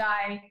 the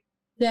guy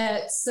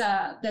that's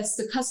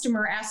the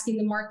customer asking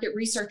the market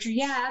researcher,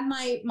 add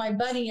my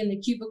buddy in the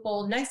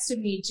cubicle next to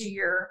me to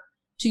your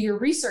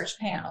research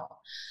panel,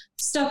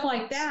 stuff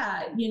like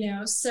that,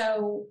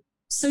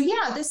 So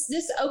yeah,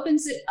 this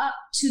opens it up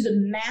to the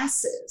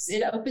masses.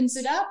 It opens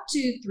it up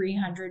to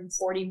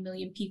 340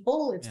 million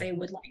people if they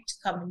would like to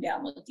come and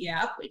download the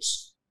app,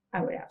 which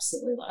I would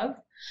absolutely love.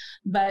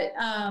 But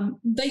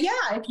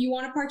yeah, if you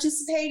want to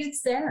participate,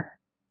 it's there.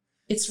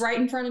 It's right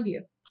in front of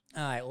you.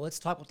 All right, well, let's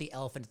talk about the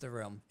elephant in the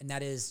room, and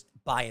that is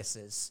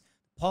biases.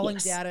 Polling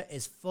data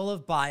is full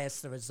of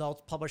bias. The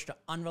results published are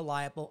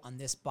unreliable on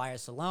this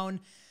bias alone.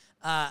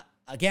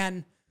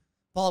 Again,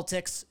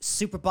 politics,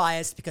 super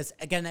biased because,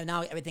 again,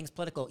 now everything's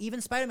political. Even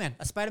a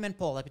Spider-Man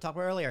poll, like we talked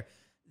about earlier,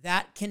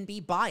 that can be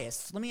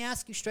biased. So let me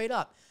ask you straight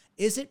up.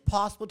 Is it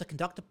possible to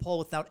conduct a poll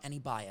without any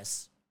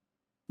bias?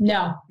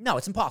 No. No,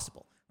 it's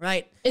impossible,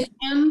 right? It's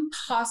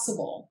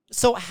impossible.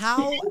 So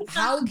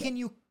how can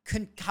you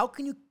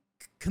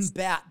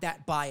combat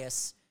that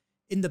bias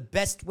in the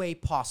best way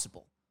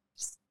possible?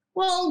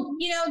 Well,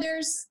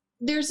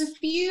 there's a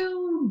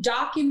few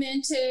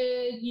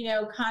documented,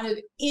 kind of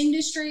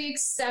industry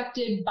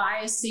accepted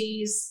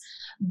biases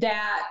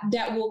that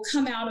will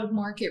come out of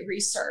market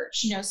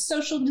research.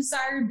 Social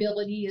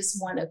desirability is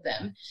one of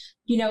them.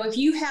 If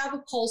you have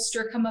a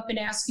pollster come up and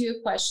ask you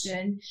a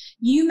question,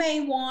 you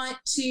may want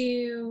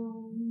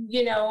to,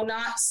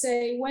 not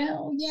say,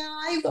 well, yeah,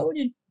 I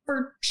voted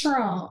for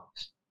Trump.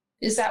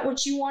 Is that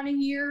what you want to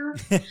hear?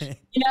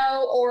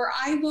 Or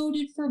I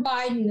voted for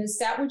Biden. Is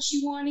that what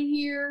you want to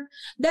hear?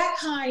 That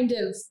kind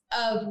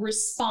of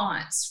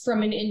response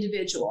from an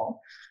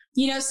individual.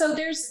 So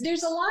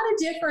there's a lot of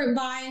different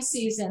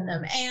biases in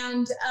them.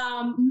 And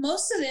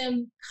most of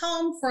them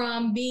come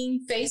from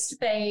being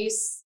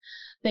face-to-face.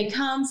 They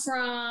come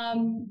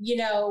from,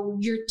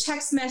 your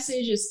text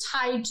message is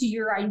tied to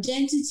your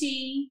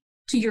identity,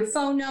 to your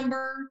phone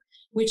number,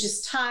 which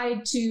is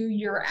tied to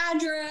your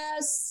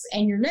address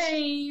and your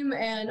name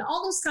and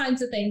all those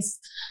kinds of things.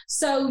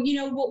 So,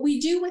 what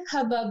we do with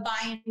Hubbub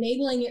by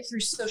enabling it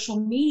through social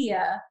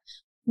media,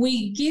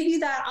 we give you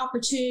that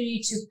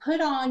opportunity to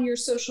put on your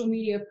social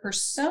media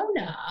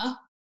persona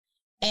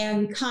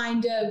and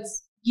kind of,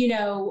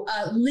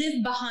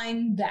 live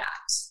behind that.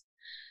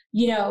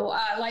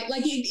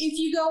 Like if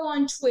you go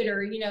on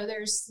Twitter,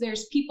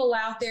 there's people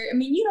out there. I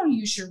mean, you don't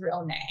use your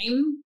real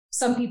name.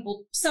 Some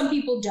people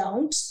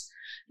don't.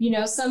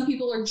 Some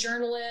people are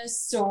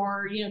journalists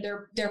or,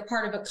 they're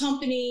part of a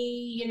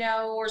company,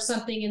 or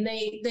something, and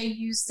they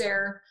use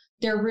their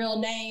real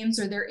names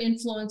or their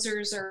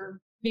influencers or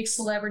big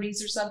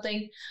celebrities or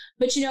something.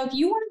 But, if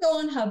you want to go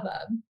on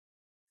Hubbub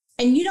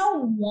and you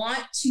don't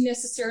want to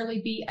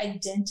necessarily be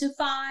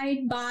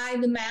identified by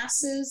the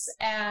masses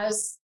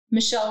as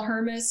Michelle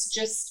Hermes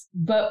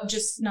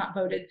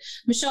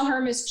Michelle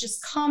Hermes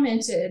just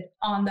commented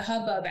on the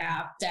Hubbub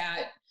app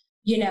that,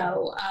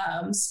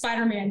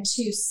 Spider-Man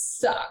 2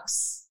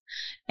 sucks.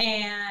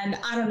 And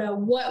I don't know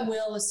what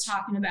Will is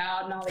talking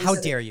about. And all these How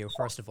dare you,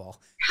 first of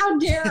all? How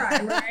dare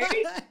I,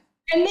 right?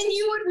 And then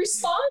you would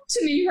respond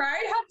to me,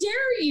 right? How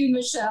dare you,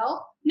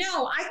 Michelle?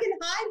 No, I can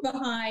hide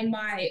behind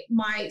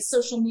my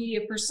social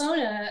media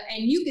persona,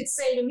 and you could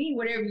say to me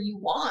whatever you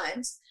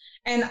want.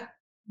 And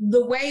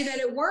the way that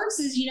it works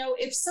is,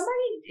 if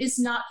somebody is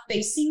not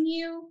facing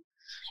you,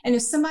 and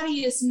if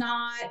somebody is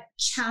not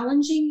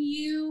challenging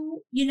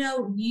you,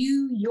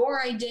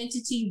 your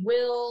identity,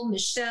 Will,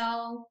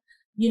 Michelle,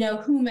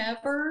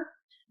 whomever,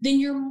 then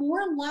you're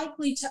more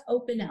likely to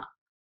open up.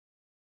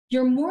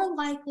 You're more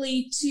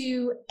likely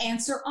to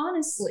answer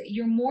honestly.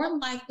 You're more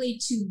likely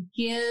to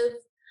give,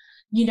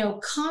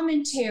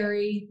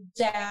 commentary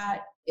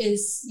that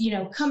is,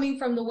 coming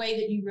from the way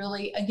that you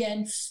really,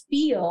 again,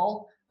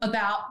 feel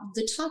about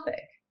the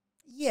topic.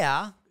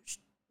 Yeah,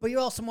 but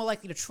you're also more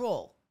likely to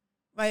troll.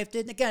 Right.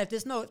 If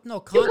there's no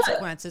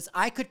consequences,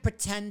 I could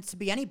pretend to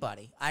be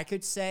anybody. I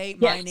could say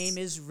my name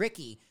is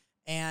Ricky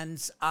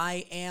and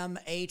I am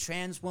a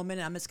trans woman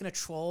and I'm just going to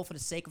troll for the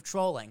sake of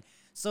trolling.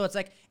 So it's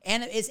like,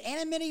 and is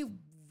anonymity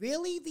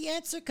really the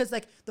answer? Because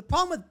like the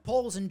problem with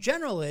polls in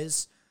general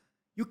is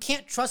you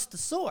can't trust the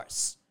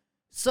source.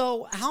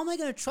 So how am I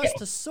going to trust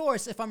the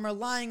source if I'm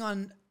relying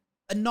on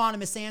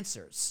anonymous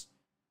answers?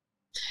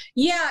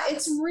 Yeah,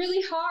 it's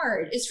really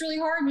hard. It's really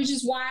hard, which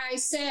is why I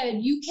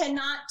said you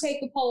cannot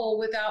take a poll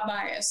without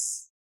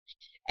bias.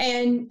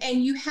 And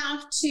you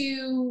have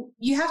to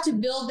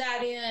build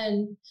that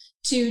in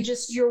to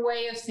just your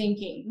way of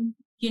thinking.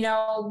 You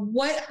know,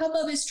 what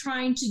Hubbub is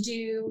trying to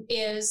do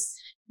is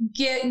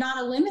not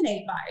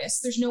eliminate bias.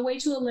 There's no way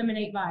to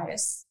eliminate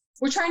bias.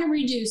 We're trying to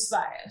reduce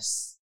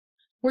bias.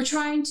 We're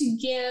trying to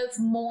give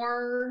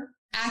more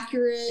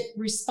accurate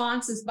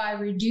responses by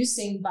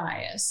reducing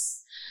bias.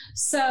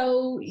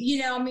 So, you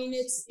know, I mean,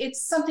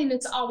 it's something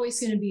that's always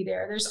going to be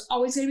there. There's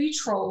always going to be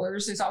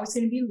trollers. There's always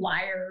going to be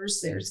liars.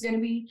 There's going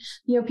to be,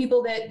 you know,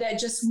 people that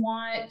just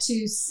want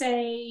to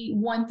say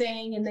one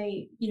thing and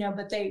they, you know,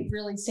 but they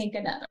really think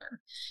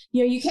another.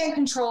 You know, you can't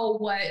control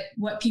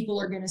what people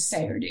are going to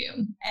say or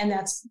do. And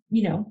that's,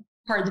 you know,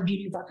 part of the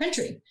beauty of our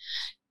country.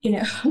 You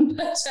know,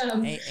 but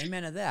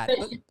amen to that.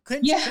 But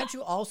couldn't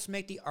you also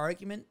make the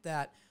argument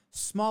that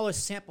smaller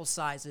sample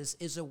sizes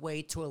is a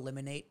way to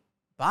eliminate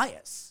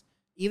bias?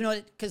 Even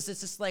though, because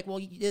it's just like, well,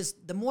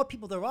 the more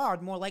people there are,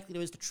 the more likely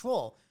there is to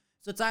troll.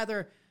 So it's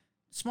either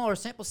smaller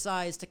sample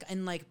size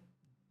and like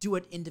do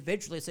it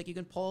individually. It's like you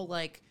can poll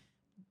like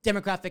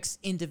demographics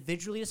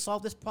individually to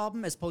solve this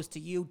problem, as opposed to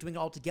you doing it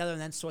all together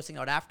and then sourcing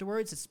out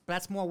afterwards.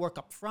 That's more work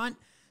up front.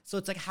 So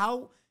it's like,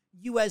 how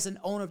you as an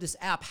owner of this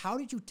app, how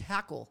did you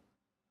tackle?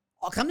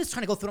 I'm just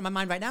trying to go through it in my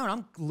mind right now, and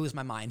I'm losing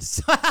my mind.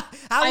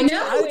 How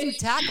did you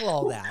tackle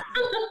all that?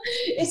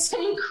 It's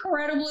an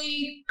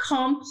incredibly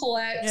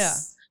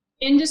complex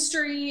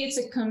industry. It's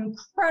an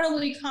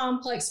incredibly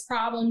complex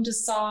problem to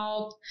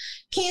solve.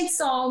 Can't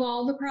solve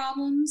all the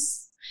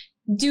problems.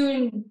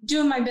 Doing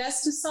my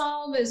best to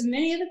solve as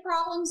many of the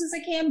problems as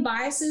I can.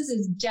 Biases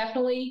is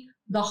definitely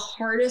the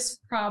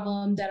hardest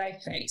problem that I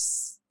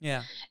face.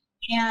 Yeah.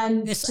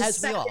 And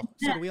as we all.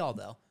 So do we all,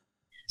 though.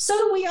 So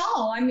do we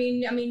all. I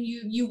mean,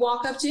 you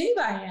walk up to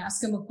anybody and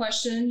ask them a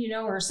question, you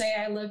know, or say,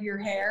 I love your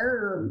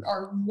hair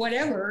or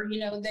whatever, you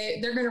know,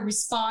 they're going to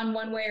respond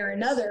one way or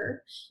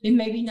another. It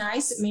may be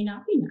nice. It may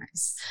not be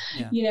nice,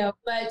 you know,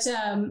 but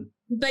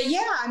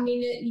yeah, I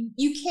mean,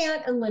 you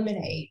can't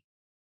eliminate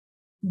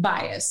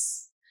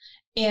bias.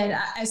 And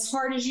as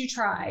hard as you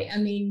try, I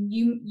mean,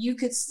 you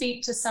could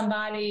speak to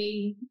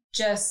somebody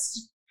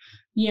just,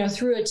 you know,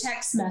 through a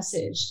text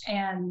message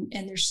and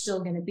there's still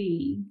going to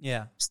be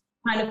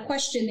kind of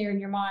question there in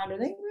your mind. Are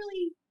they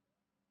really,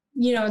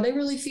 you know, are they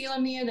really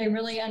feeling me? Are they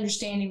really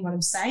understanding what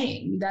I'm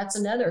saying? That's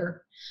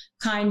another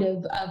kind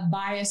of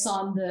bias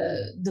on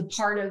the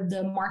part of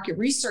the market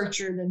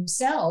researcher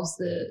themselves,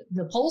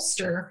 the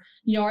pollster.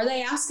 You know, are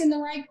they asking the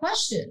right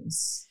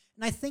questions?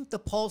 And I think the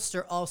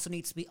pollster also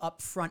needs to be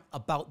upfront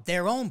about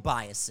their own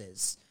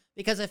biases.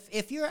 Because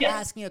if you're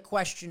asking a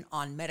question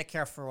on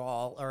Medicare for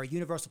all or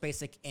universal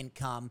basic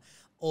income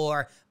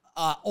or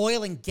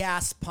oil and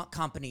gas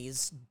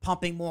companies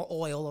pumping more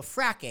oil or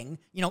fracking,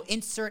 you know,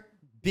 insert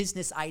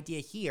business idea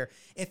here.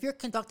 If you're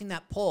conducting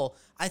that poll,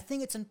 I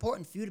think it's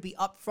important for you to be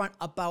upfront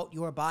about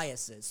your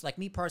biases. Like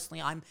me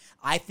personally,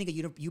 I think a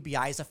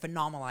UBI is a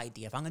phenomenal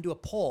idea. If I'm going to do a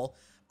poll,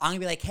 I'm going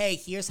to be like, hey,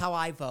 here's how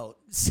I vote.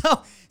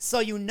 So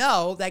you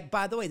know, like,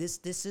 by the way,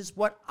 this is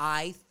what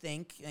I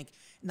think. Like,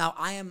 now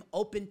I am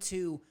open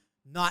to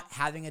not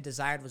having a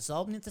desired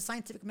result, and it's a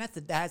scientific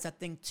method that has that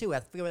thing too.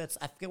 I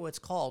forget what it's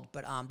called,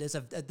 but there's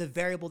the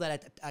variable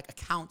that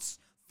accounts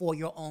for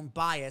your own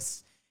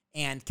bias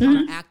and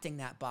counteracting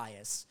that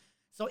bias.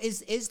 So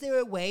is there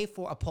a way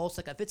for a pollster,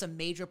 like if it's a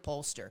major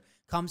pollster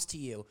comes to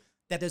you,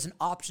 that there's an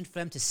option for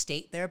them to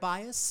state their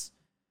bias?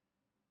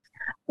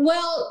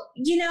 Well,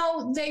 you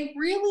know, they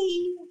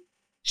really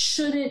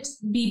shouldn't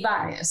be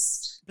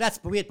biased.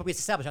 But we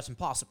established that's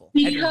impossible.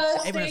 Because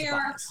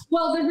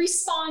well, the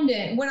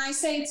respondent, when I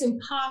say it's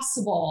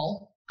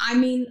impossible, I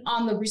mean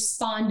on the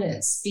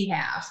respondent's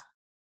behalf.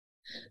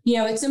 You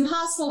know, it's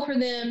impossible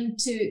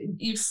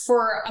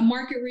for a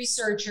market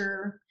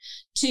researcher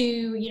to,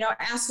 you know,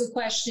 ask a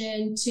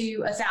question to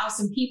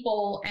 1,000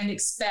 people and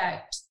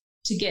expect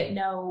to get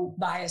no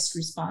biased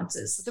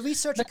responses. But the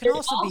researcher can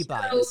also be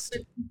biased.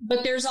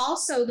 But there's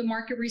also the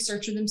market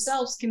researcher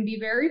themselves can be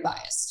very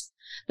biased.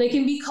 They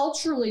can be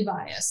culturally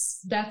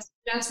biased.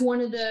 That's one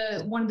of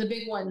the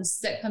big ones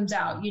that comes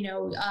out. You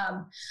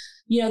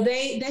know,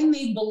 they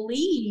may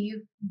believe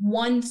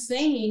one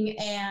thing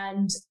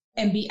and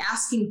be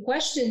asking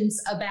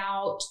questions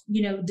about,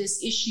 you know,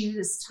 this issue,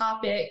 this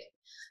topic,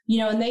 you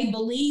know, and they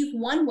believe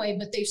one way,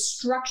 but they've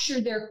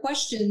structured their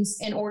questions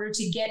in order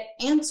to get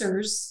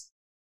answers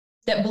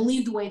that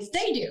believe the way that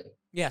they do.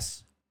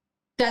 Yes.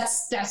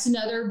 That's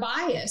another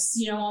bias,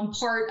 you know, on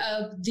part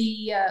of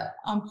the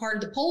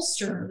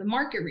pollster, the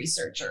market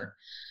researcher.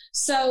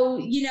 So,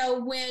 you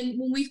know,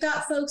 when we've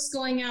got folks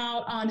going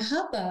out on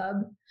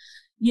Hubbub,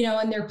 you know,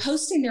 and they're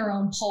posting their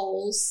own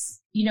polls,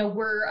 you know,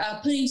 we're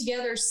putting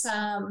together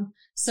some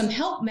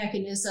help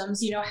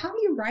mechanisms. You know, how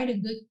do you write a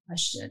good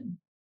question?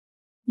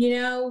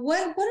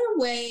 What are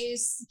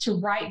ways to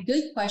write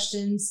good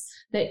questions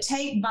that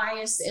take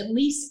bias at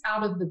least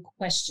out of the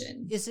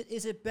question? Is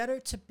it better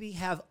to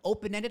have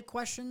open-ended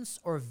questions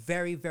or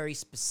very, very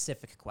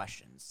specific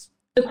questions?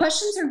 The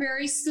questions are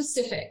very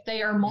specific.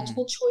 They are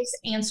multiple choice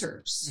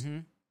answers. Mm-hmm.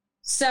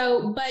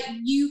 So, but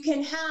you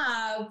can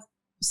have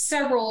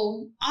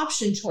several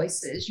option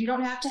choices. You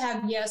don't have to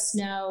have yes,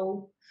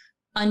 no,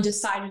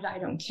 undecided, I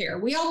don't care.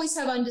 We always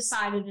have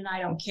undecided and I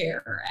don't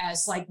care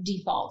as like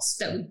defaults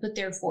that we put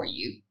there for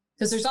you.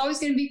 Because there's always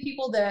going to be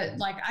people that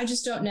like, I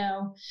just don't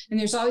know. And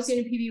there's always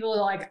going to be people that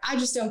are like, I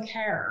just don't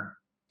care.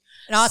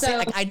 And honestly,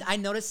 I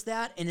noticed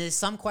that. And there's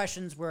some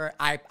questions where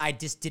I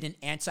just didn't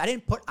answer. I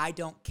didn't put I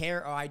don't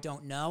care or I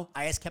don't know.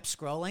 I just kept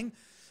scrolling.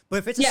 But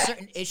if it's a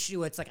certain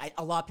issue, it's like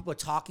a lot of people are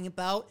talking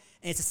about,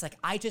 and it's just like,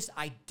 I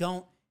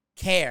don't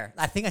care.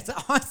 I think that's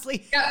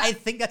honestly, I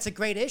think that's a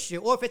great issue.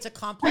 Or if it's a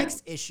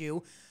complex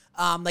issue,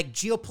 like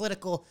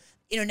geopolitical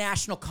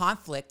international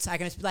conflict, I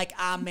can just be like,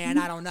 man,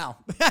 I don't know.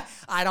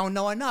 I don't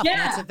know enough. And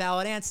that's a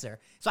valid answer.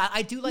 So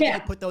I do like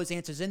to put those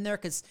answers in there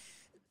because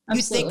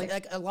you think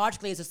like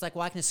logically it's just like,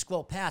 well, I can just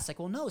scroll past. Like,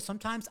 well, no,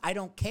 sometimes I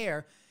don't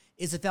care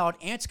is a valid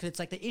answer because it's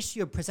like the issue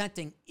you're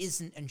presenting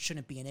isn't and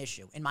shouldn't be an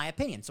issue, in my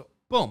opinion. So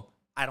boom.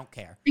 I don't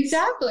care.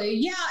 Exactly.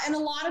 Yeah. And a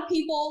lot of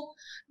people,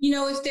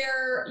 if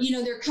they're,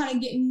 they're kind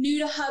of getting new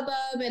to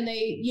Hubbub and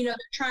they, they're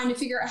trying to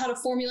figure out how to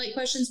formulate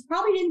questions,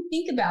 probably didn't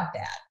think about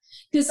that.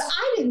 Because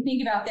I didn't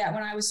think about that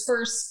when I was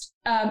first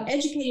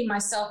educating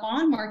myself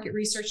on market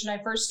research and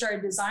I first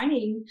started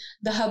designing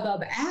the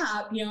Hubbub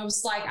app. I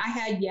was like, I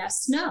had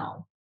yes,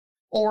 no,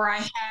 or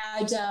I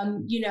had,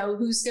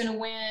 who's going to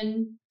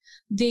win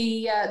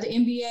the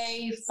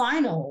NBA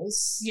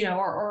finals,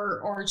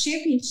 or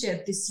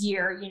championship this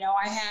year.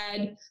 I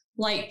had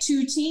like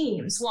 2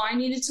 teams. Well, I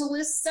needed to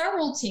list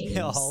several teams.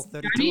 I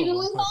needed to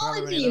list all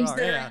the teams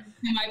that are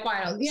in my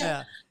finals.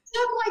 Yeah.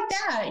 Stuff like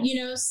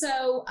that,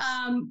 So,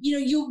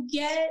 you'll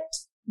get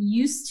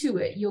used to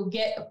it. You'll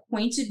get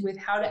acquainted with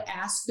how to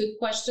ask good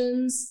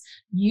questions,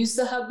 use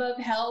the Hubbub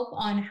help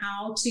on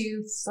how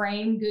to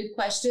frame good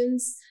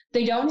questions.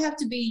 They don't have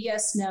to be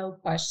yes, no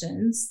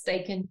questions. They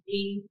can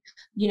be,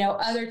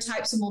 other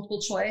types of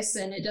multiple choice,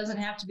 and it doesn't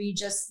have to be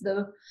just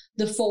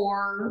the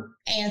 4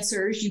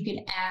 answers. You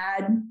can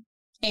add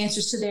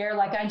answers to there.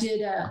 Like I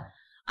did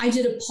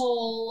a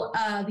poll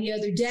the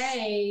other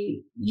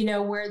day,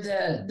 where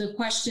the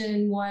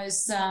question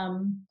was,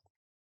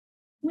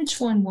 which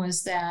one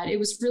was that? It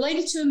was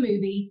related to a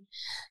movie,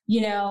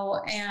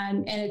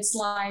 and it's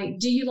like,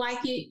 do you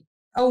like it?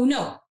 Oh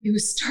no, it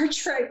was Star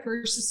Trek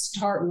versus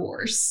Star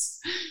Wars.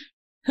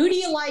 Who do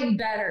you like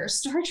better,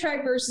 Star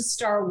Trek versus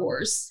Star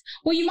Wars?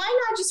 Well, you might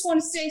not just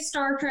want to say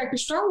Star Trek or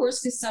Star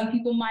Wars because some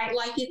people might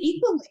like it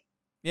equally.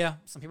 Yeah,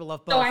 some people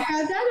love both. So I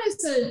had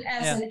that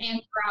as an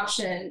answer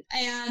option.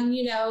 And,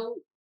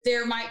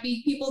 there might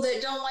be people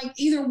that don't like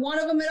either one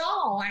of them at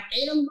all. I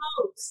hate them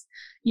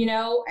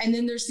both, and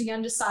then there's the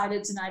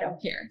undecideds and I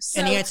don't care. So,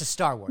 and the answer is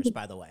Star Wars,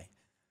 by the way.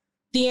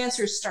 The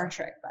answer is Star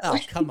Trek, by the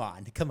way. Come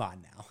on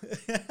now.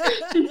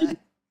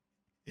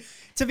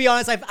 To be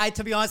honest,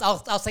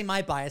 I'll say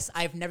my bias.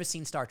 I've never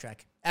seen Star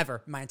Trek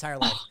ever in my entire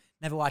life.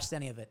 Never watched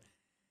any of it.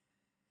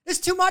 It's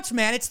too much,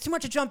 man. It's too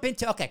much to jump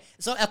into. Okay.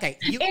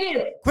 It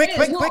is. Quick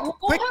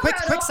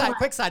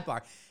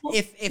sidebar.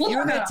 If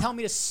you're going to tell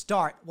me to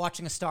start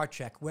watching a Star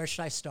Trek, where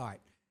should I start?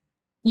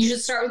 You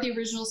should start with the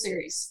original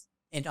series.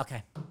 And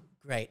okay,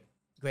 great.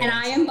 And answer.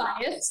 I am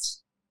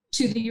biased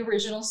to the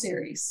original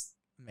series.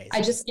 Amazing.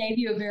 I just gave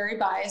you a very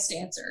biased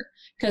answer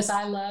because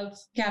I love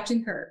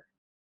Captain Kirk.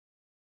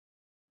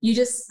 You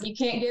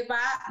can't get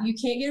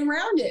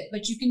around it,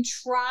 but you can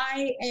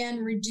try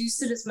and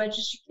reduce it as much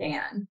as you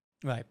can.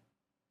 Right.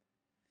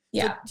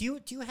 Yeah. So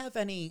do you have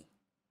any,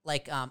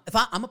 like, if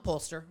I'm a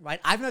pollster,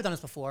 right? I've never done this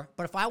before,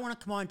 but if I want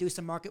to come on and do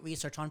some market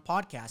research on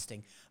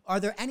podcasting, are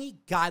there any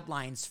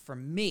guidelines for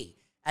me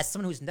as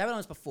someone who's never done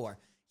this before?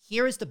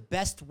 Here is the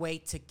best way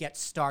to get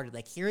started.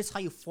 Like, here's how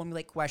you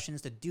formulate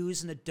questions, the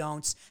do's and the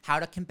don'ts, how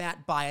to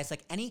combat bias.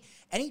 Like, any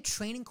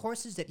training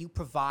courses that you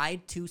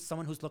provide to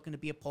someone who's looking to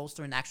be a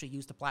pollster and actually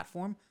use the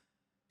platform?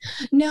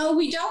 No,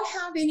 we don't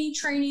have any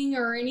training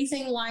or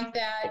anything like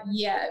that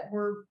yet.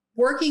 We're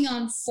working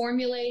on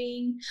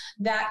formulating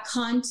that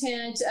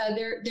content.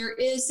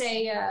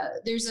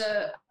 There's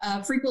a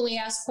frequently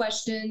asked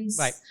questions,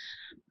 right.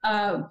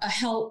 A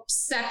help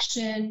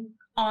section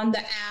on the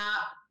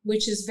app,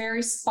 which is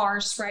very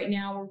sparse right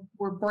now.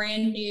 We're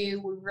brand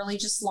new. We really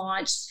just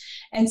launched.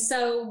 And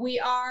so we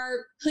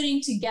are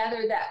putting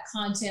together that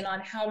content on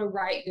how to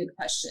write good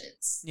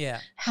questions. Yeah.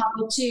 How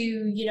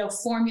to,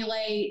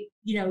 formulate,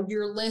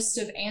 your list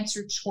of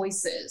answer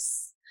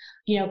choices.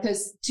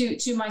 Because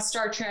to my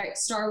Star Trek,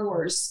 Star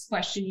Wars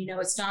question,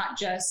 it's not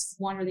just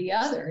one or the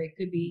other. It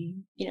could be,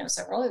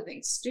 several other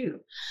things too.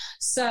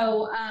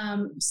 So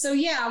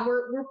yeah,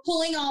 we're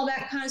pulling all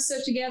that kind of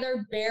stuff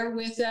together. Bear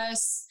with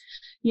us.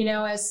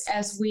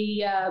 as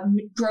we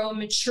grow and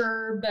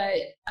mature.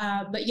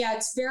 But yeah,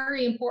 it's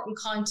very important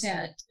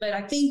content. But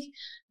I think,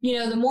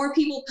 the more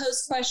people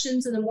post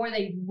questions and the more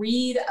they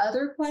read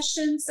other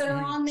questions that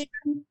are on there,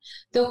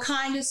 they'll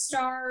kind of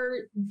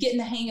start getting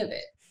the hang of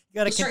it. You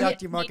got to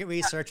conduct your market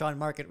research on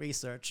market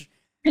research.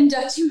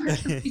 Conducting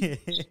market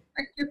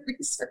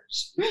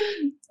research.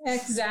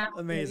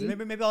 Exactly. Amazing.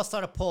 Maybe I'll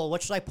start a poll.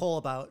 What should I poll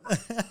about?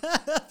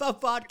 About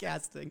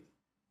podcasting.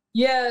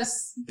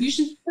 Yes, you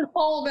should put a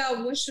poll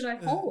about what should I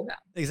poll about.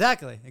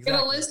 Exactly. Get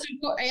a list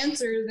of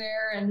answers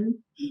there and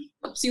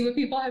see what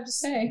people have to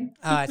say.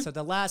 All right. So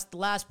the last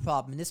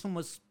problem, and this one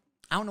was,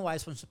 I don't know why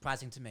this one's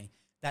surprising to me,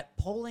 that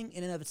polling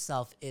in and of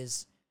itself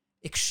is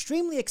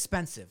extremely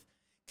expensive.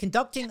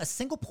 Conducting a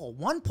single poll,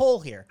 one poll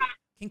here,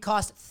 can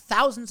cost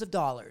thousands of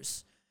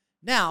dollars.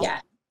 Now,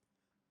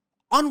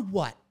 on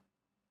what?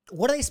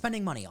 What are they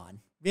spending money on,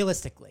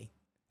 realistically?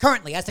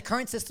 Currently, as the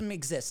current system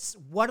exists,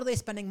 what are they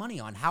spending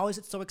money on? How is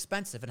it so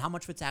expensive, and how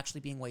much of it's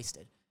actually being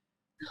wasted?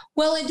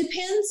 Well, it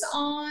depends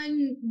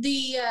on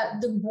the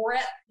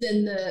breadth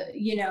and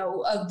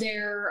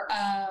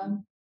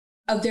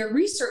of their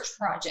research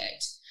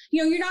project.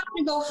 You're not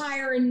going to go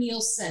hire a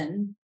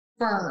Nielsen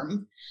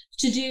firm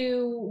to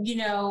do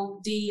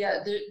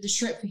the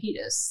shrimp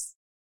fajitas.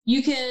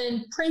 You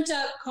can print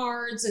up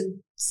cards and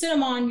sit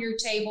them on your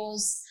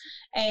tables,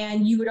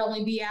 and you would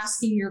only be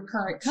asking your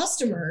current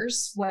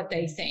customers what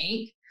they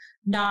think,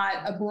 not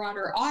a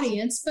broader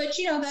audience. But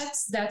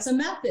that's a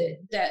method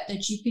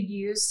that you could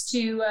use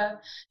to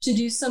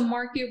do some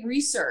market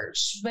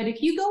research. But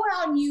if you go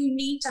out and you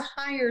need to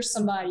hire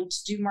somebody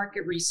to do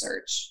market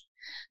research,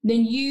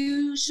 then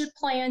you should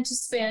plan to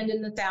spend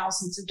in the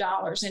thousands of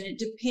dollars. And it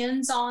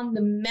depends on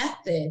the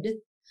method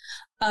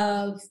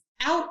of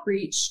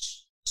outreach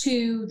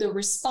to the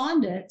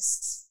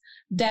respondents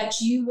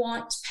that you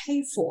want to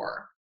pay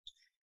for.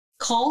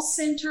 Call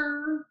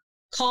center,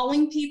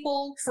 calling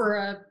people for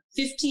a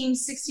 15,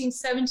 16,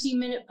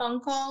 17-minute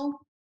phone call,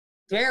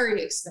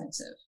 very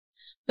expensive.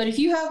 But if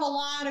you have a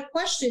lot of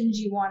questions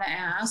you want to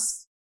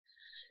ask,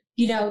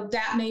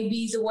 that may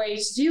be the way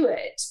to do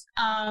it.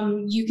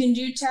 You can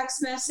do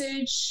text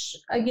message,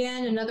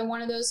 again, another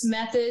one of those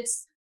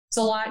methods. It's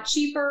a lot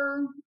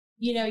cheaper.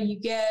 You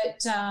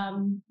get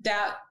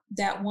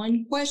that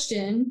one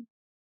question,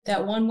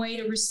 that one way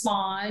to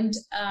respond.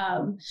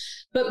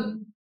 But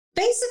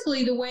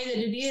basically the way that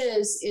it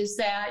is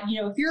that,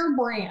 if you're a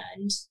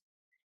brand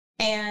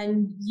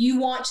and you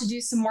want to do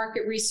some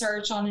market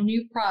research on a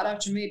new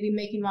product or maybe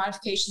making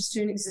modifications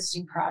to an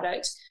existing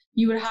product,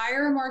 you would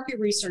hire a market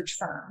research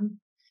firm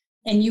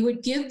and you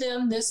would give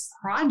them this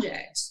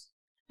project,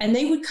 and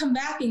they would come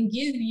back and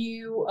give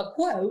you a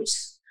quote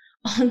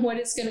on what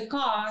it's going to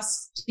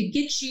cost to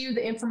get you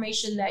the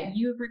information that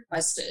you've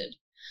requested.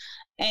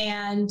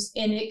 And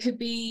it could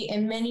be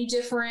in many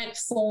different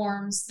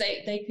forms.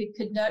 They could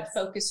conduct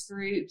focus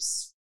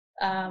groups,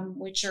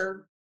 which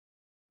are,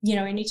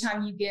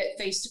 anytime you get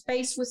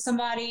face-to-face with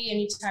somebody,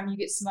 anytime you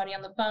get somebody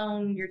on the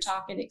phone, you're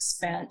talking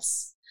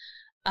expense,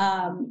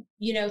 things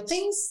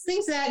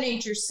of that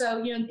nature.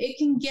 So, it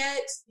can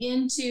get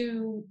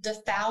into the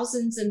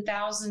thousands and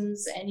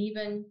thousands and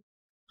even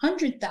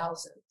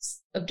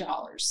 $100,000s of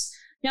dollars.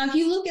 Now, if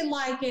you look at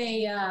like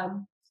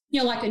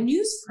a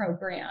news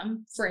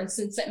program, for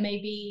instance, that may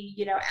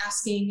be,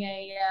 asking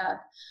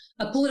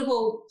a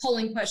political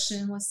polling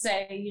question, let's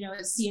say,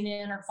 at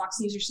CNN or Fox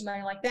News or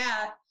somebody like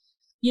that,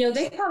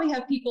 they probably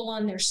have people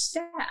on their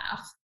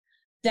staff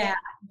that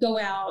go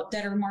out,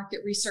 that are market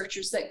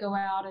researchers, that go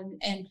out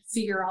and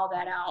figure all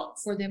that out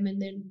for them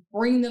and then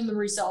bring them the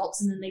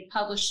results, and then they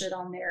publish it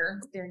on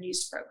their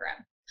news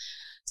program.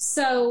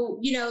 So,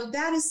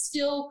 that is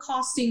still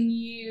costing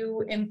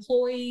you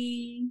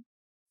employee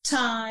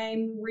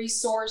time,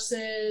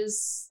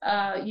 resources,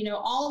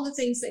 all of the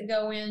things that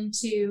go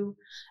into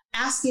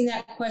asking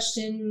that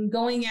question,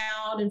 going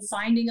out and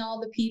finding all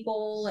the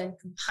people and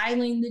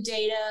compiling the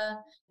data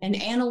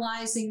and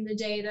analyzing the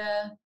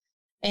data,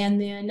 and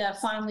then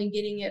finally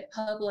getting it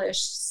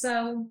published.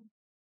 So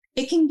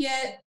it can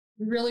get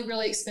really,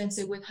 really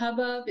expensive. With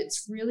Hubbub,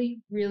 it's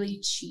really, really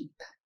cheap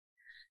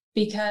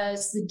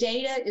because the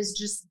data is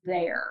just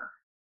there,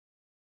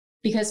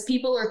 because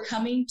people are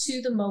coming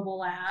to the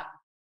mobile app.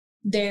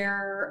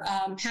 They're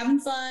having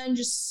fun,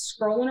 just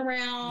scrolling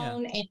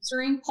around,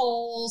 answering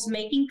polls,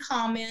 making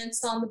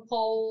comments on the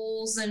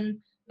polls, and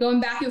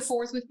going back and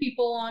forth with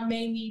people on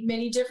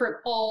many different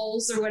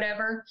polls or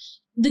whatever.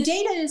 The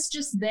data is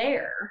just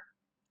there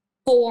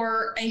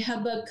for a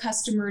Hubbub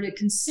customer to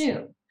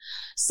consume.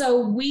 So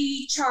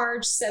we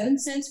charge 7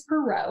 cents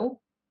per row,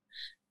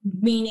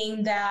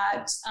 meaning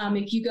that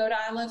if you go to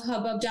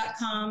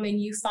ilovehubbub.com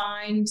and you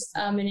find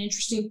an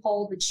interesting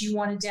poll that you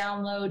want to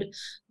download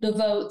the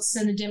votes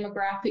and the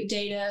demographic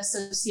data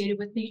associated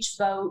with each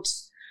vote,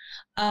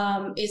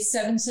 it's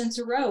 7 cents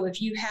a row.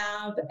 If you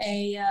have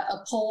a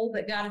poll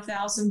that got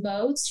 1,000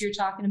 votes, you're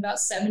talking about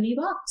 $70.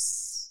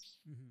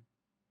 Mm-hmm.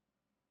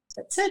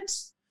 That's it.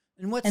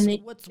 And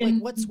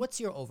what's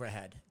your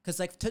overhead? Because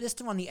like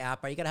to run the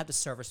app, right, you got to have the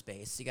server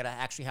space. You got to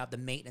actually have the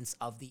maintenance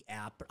of the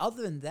app. But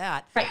other than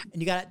that, Right.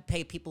 and you got to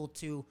pay people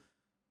to,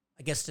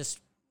 I guess, just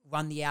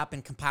run the app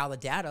and compile the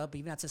data. But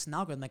even that's just an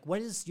algorithm. Like,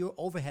 what is your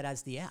overhead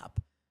as the app?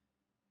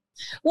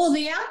 Well,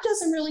 the app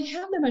doesn't really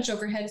have that much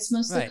overhead. It's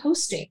mostly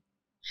hosting.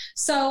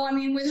 So, I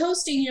mean, with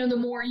hosting, the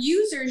more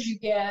users you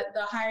get,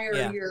 the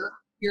higher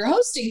your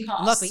hosting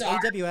costs.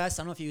 Luckily, AWS. I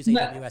don't know if you use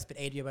AWS, but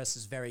AWS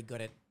is very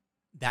good at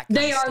that kind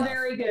they of are stuff.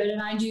 very good,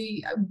 and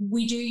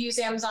we do use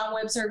Amazon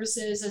Web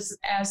Services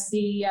as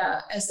the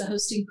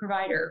hosting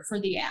provider for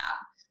the app.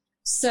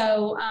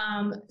 So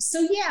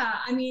yeah,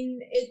 I mean,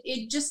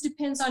 it just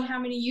depends on how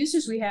many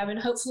users we have, and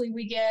hopefully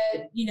we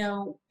get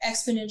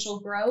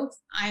exponential growth.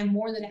 I'm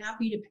more than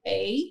happy to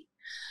pay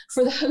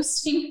for the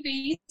hosting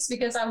fees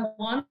because I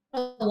want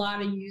a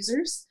lot of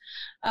users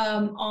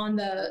on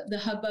the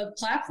Hubbub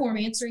platform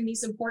answering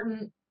these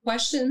important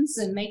questions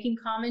and making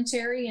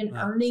commentary and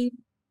earning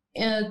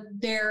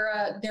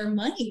their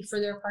money for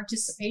their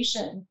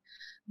participation.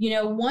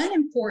 One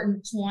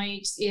important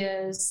point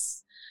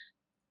is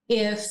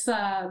if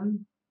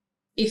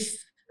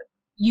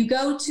you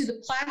go to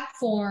the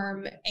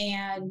platform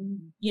and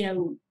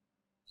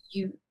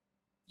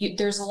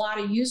there's a lot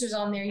of users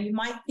on there, you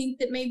might think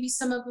that maybe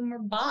some of them are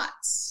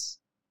bots.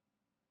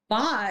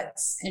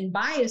 Bots and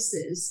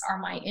biases are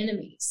my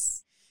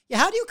enemies. Yeah,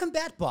 how do you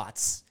combat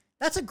bots?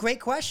 That's a great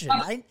question.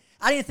 I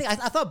didn't think I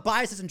thought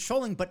biases and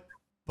trolling, but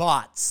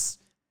bots.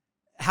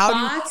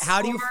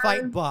 How do you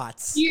fight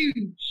bots?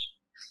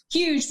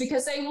 Huge,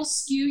 because they will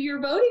skew your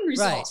voting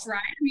results, right?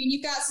 I mean,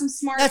 you've got some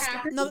smart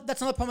hackers. No,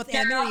 that's another problem with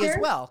anonymity as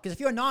well. Because if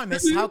you're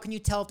anonymous, how can you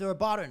tell if they're a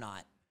bot or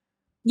not?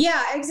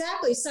 Yeah,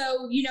 exactly.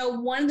 So,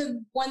 one of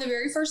the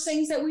very first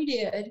things that we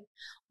did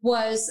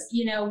was,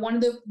 one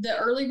of the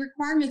early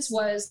requirements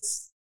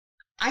was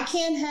I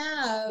can't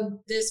have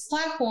this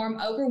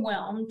platform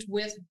overwhelmed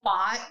with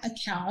bot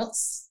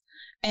accounts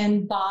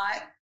and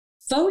bot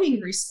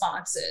voting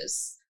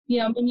responses.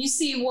 When you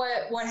see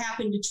what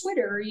happened to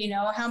Twitter,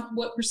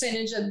 what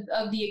percentage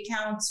of the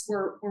accounts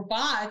were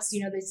bots,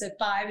 they said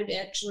 5, it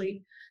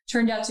actually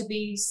turned out to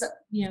be, something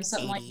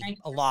 80, like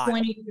 90, a lot,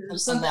 20 or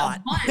something. a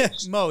lot.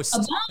 Most. A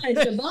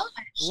bunch.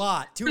 A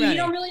lot, too so many. You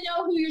don't really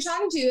know who you're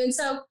talking to. And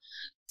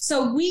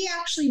so we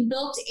actually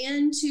built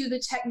into the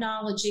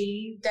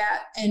technology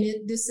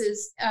this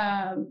is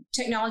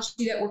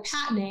technology that we're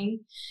patenting,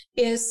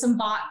 is some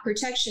bot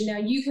protection. Now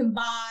you can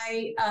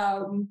buy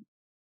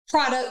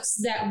products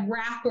that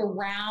wrap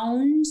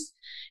around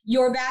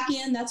your back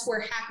end. That's where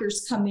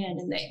hackers come in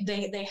and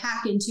they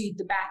hack into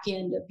the back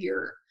end of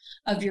your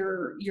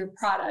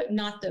product,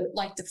 not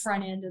the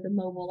front end of the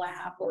mobile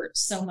app or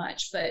so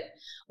much,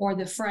 or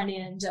the front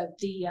end of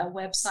the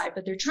website,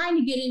 but they're trying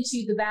to get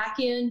into the back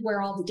end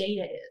where all the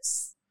data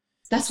is.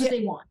 That's what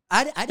they want.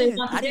 I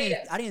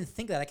didn't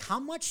think that. Like, how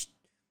much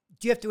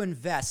do you have to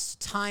invest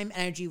time,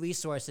 energy,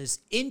 resources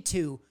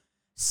into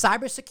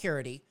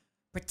cybersecurity,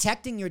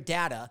 protecting your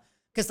data?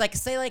 Because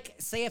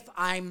say if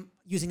I'm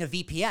using a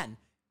VPN,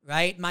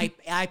 right? My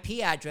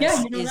IP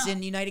address is in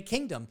the United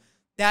Kingdom.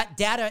 That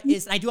data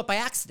is, and I do it by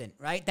accident,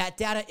 right? That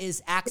data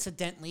is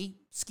accidentally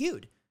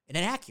skewed and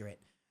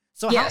inaccurate.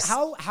 So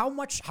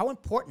how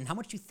important, how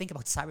much do you think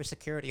about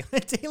cybersecurity on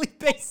a daily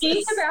basis?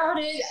 Think about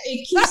it.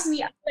 It keeps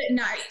me up at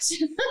night.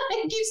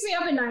 It keeps me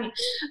up at night.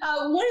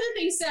 One of the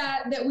things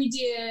that we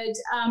did,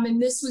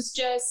 and this was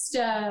just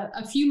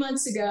a few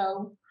months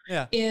ago,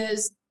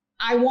 is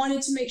I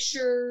wanted to make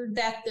sure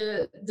that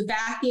the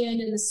back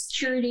end and the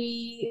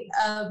security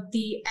of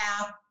the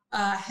app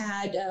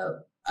had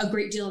a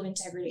great deal of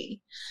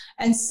integrity.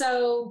 And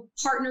so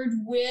partnered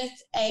with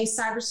a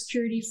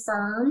cybersecurity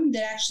firm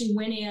that actually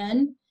went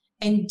in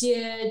and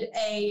did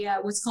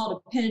what's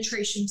called a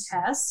penetration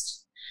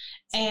test.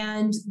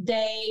 And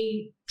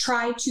they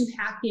tried to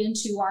hack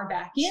into our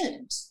back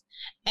end.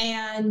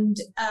 And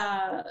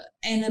I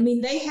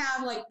mean, they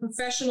have like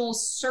professional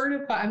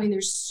certified, I mean,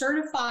 they're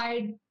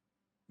certified.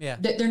 Yeah,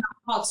 they're not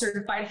called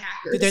certified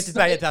hackers.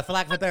 For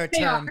lack of a better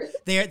term,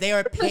 they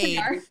are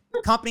paid.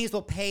 Companies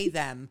will pay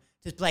them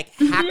to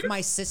hack my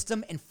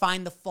system and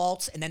find the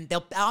faults, and then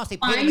they'll honestly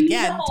pay them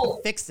again to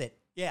fix it.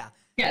 Yeah.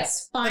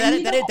 Yes.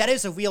 That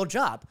is a real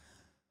job.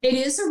 It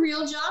is a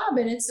real job,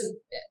 and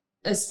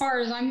as far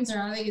as I'm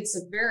concerned, I think it's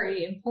a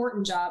very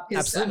important job.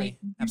 Absolutely.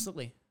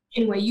 Absolutely.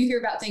 Anyway, you hear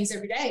about things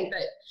every day,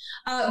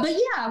 but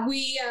yeah,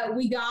 we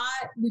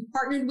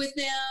partnered with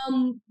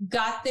them,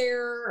 got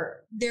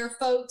their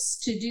folks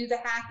to do the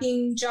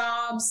hacking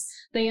jobs.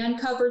 They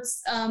uncovered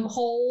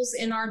holes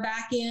in our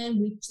back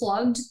end. We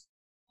plugged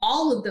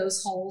all of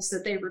those holes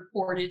that they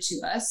reported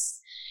to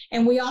us.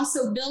 And we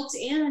also built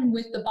in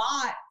with the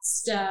bot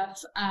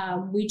stuff.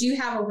 We do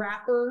have a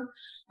wrapper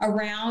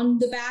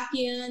around the back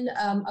end,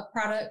 a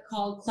product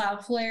called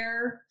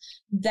Cloudflare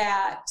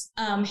that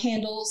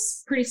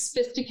handles pretty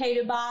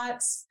sophisticated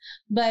bots.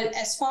 But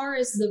as far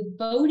as the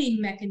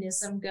voting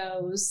mechanism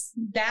goes,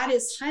 that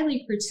is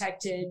highly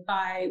protected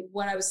by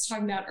what I was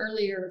talking about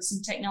earlier,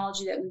 some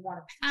technology that we want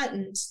to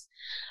patent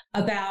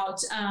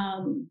about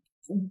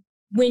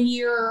when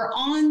you're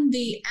on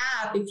the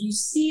app, if you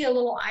see a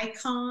little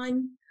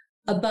icon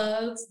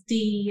above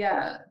the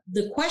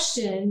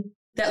question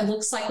that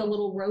looks like a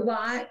little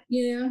robot,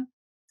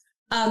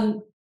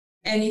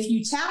 and if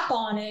you tap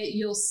on it,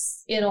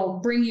 it'll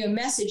bring you a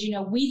message.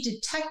 We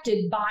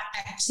detected bot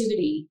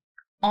activity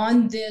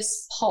on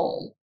this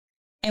poll,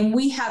 and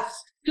we have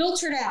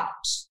filtered out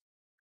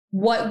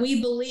what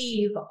we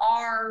believe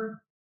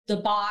are the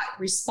bot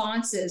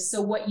responses.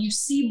 So what you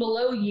see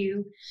below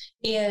you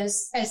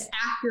is as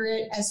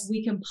accurate as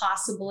we can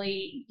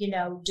possibly,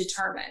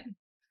 determine.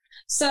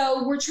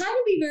 So we're trying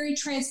to be very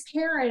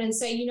transparent and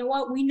say,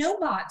 what, we know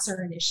bots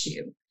are an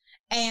issue.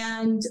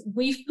 And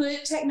we've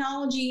put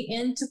technology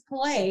into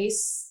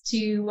place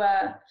to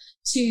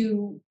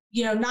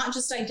not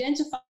just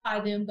identify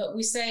them, but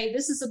we say,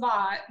 this is a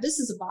bot, this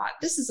is a bot,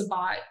 this is a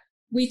bot.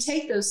 We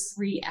take those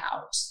 3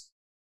 out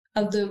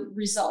of the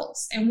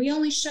results, and we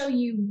only show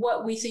you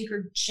what we think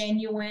are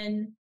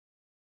genuine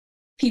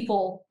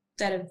people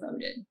that have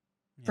voted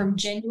from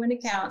genuine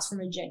accounts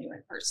from a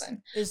genuine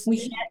person.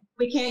 We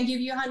can't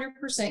give you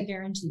 100%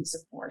 guarantees,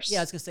 of course. Yeah,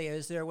 I was gonna say,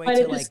 is there a way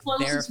to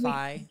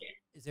verify?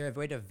 Is there a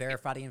way to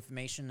verify the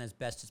information as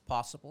best as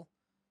possible?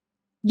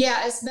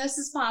 Yeah, as best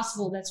as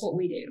possible. That's what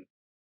we do.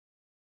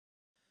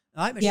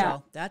 All right,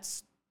 Michelle. Yeah.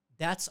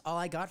 That's all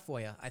I got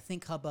for you. I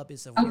think Hubbub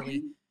is a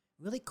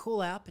really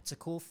cool app. It's a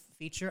cool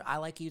feature. I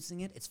like using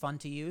it. It's fun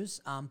to use.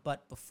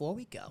 But before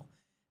we go,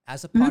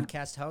 as a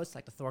podcast host, I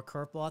like to throw a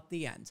curveball at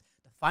the end.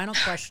 The final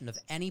question of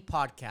any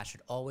podcast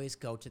should always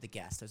go to the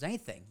guest. If there's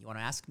anything you want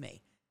to ask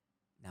me,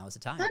 now is the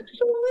time.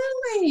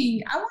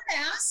 Absolutely. I want to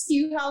ask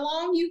you how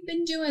long you've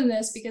been doing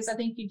this, because I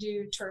think you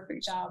do a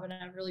terrific job, and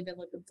I've really been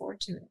looking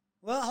forward to it.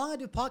 Well, how long I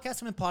do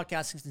podcasting? I've been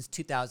podcasting since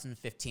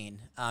 2015.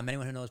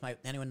 Anyone who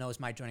knows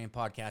my journey in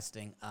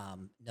podcasting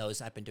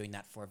knows I've been doing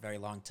that for a very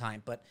long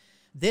time. But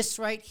this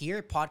right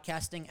here,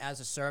 podcasting as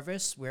a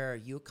service, where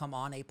you come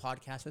on a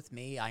podcast with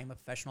me, I am a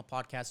professional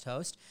podcast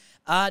host.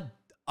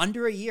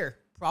 Under a year,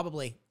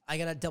 probably. I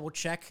gotta double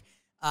check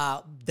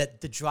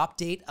the drop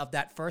date of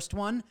that first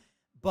one.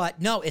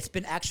 But no, it's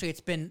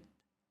been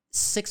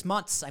 6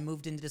 months. I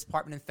moved into this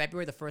apartment in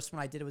February. The first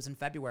one I did was in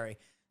February.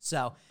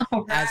 So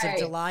as of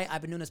July,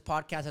 I've been doing this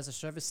podcast as a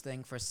service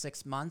thing for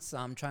 6 months.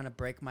 I'm trying to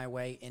break my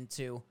way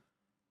into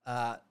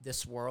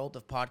this world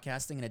of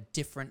podcasting in a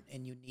different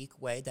and unique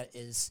way that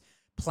is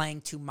playing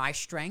to my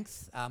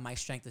strength. My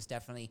strength is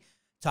definitely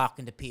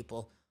talking to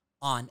people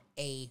on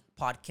a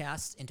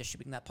podcast and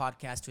distributing that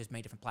podcast to as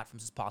many different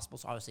platforms as possible.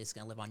 So obviously it's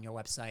going to live on your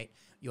website,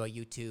 your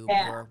YouTube,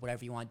 or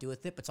whatever you want to do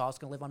with it, but it's also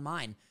going to live on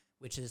mine,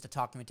 which is the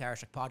Talking with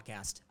Tarashuk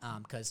podcast.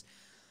 Because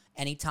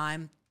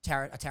anytime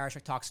a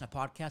Tarashuk talks in a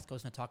podcast,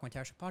 goes in a Talking with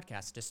Tarashuk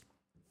podcast. It just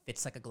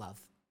fits like a glove.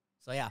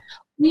 So yeah.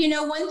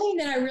 One thing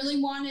that I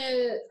really want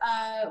to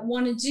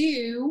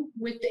do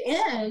with the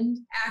end,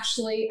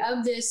 actually,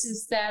 of this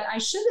is that I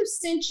should have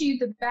sent you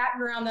the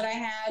background that I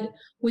had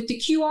with the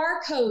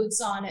QR codes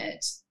on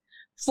it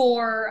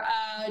for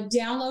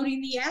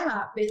downloading the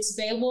app. It's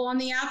available on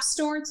the App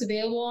Store. It's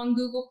available on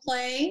Google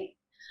Play.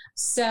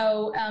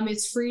 So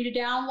it's free to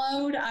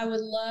download. I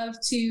would love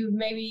to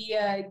maybe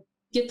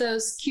get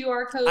those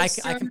QR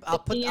codes. I'll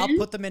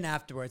put them in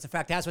afterwards. In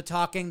fact, as we're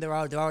talking, they're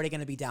already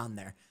going to be down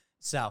there.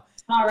 So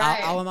all right.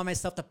 I'll remind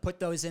myself to put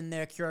those in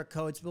there. QR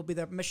codes will be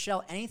there.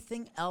 Michelle,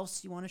 anything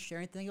else you want to share?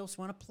 Anything else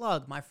you want to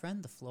plug? My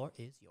friend, the floor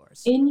is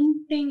yours.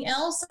 Anything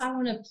else? I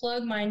want to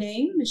plug my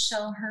name,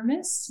 Michelle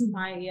Hermes.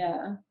 My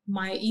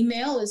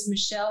email is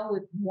Michelle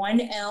with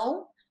 1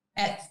 L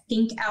at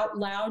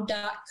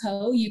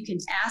thinkoutloud.co. You can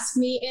ask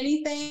me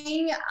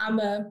anything. I'm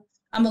a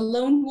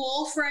lone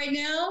wolf right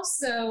now,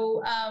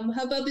 so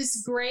Hubbub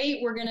is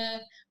great. We're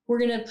gonna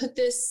put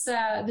this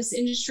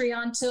industry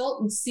on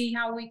tilt and see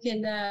how we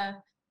can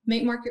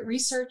make market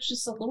research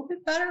just a little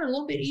bit better, a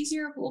little bit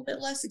easier, a little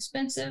bit less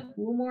expensive, a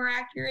little more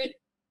accurate.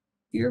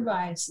 Fewer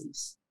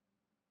biases.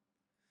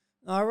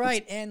 All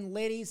right, and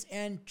ladies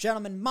and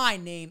gentlemen, my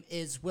name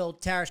is Will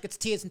Tarashuk. It's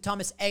T as in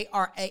Thomas,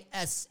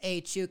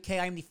 ARASHUK.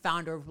 I am the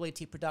founder of Willie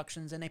T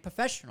Productions and a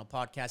professional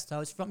podcast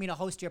host. If you want me to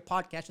host your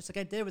podcast, just like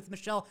I did with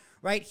Michelle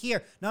right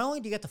here, not only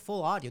do you get the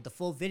full audio, the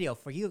full video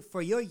for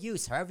your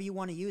use, however you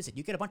want to use it,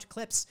 you get a bunch of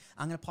clips.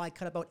 I'm going to probably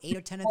cut about 8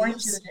 or 10 of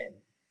these.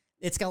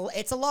 It's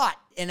a lot.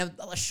 In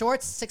a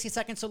short, 60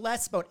 seconds or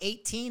less, about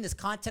 18. This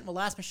content will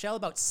last Michelle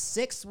about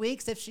 6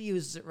 weeks if she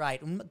uses it right.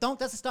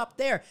 Doesn't stop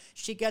there.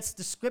 She gets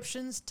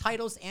descriptions,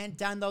 titles, and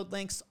download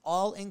links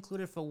all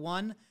included for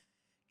one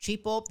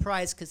cheap old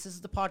price, because this is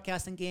the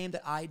podcasting game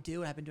that I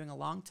do and I've been doing a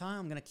long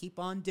time. I'm going to keep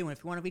on doing.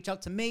 If you want to reach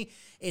out to me,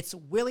 it's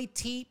Willie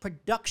T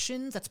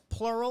Productions. That's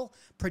plural.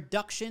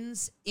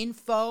 Productions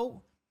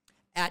info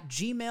at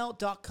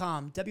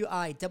gmail.com,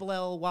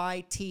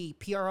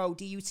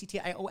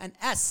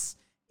 WILLYTPRODUCTIONS,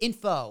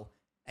 info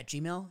at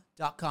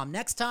gmail.com.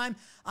 Next time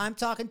I'm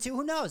talking to,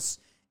 who knows?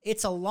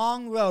 It's a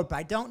long road, but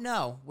I don't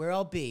know where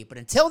I'll be. But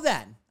until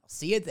then, I'll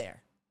see you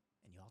there,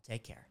 and you all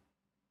take care.